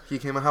with us. Yeah. He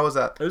came on. How was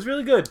that? It was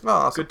really good. Oh,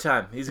 awesome. Good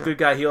time. He's a good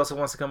guy. He also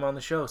wants to come on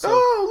the show. So.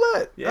 Oh,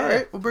 lit. Yeah. All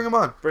right. We'll bring him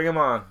on. Bring him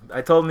on.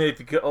 I told him that if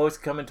you could always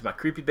come into my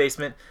creepy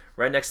basement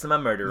right next to my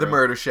murder room. The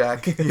murder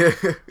shack. Yeah.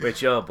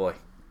 Which, oh boy.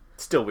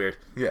 Still weird.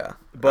 Yeah.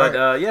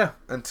 But, yeah.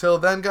 Until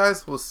then,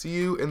 guys, we'll see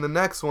you in the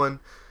next one.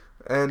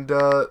 And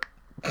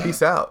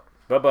peace out.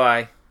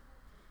 Bye-bye.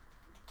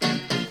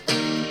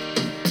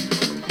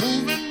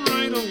 Moving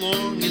right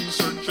along in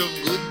search of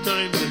good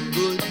times and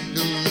good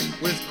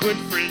news. With good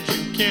friends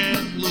you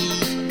can't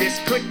lose. This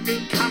could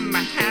become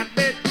a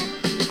habit.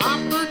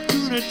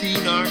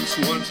 Opportunity knocks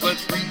once.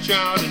 Let's reach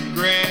out and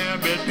grab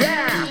it.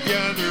 Yeah.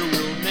 Together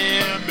we'll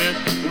nab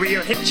it.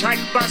 We'll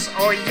hitchhike, bus,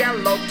 or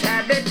yellow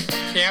cabin.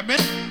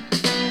 Cabin?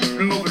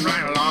 Moving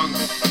right along.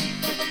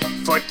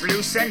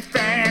 Footloose and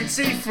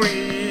fancy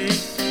free.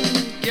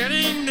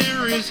 Getting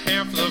there is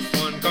half the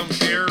fun.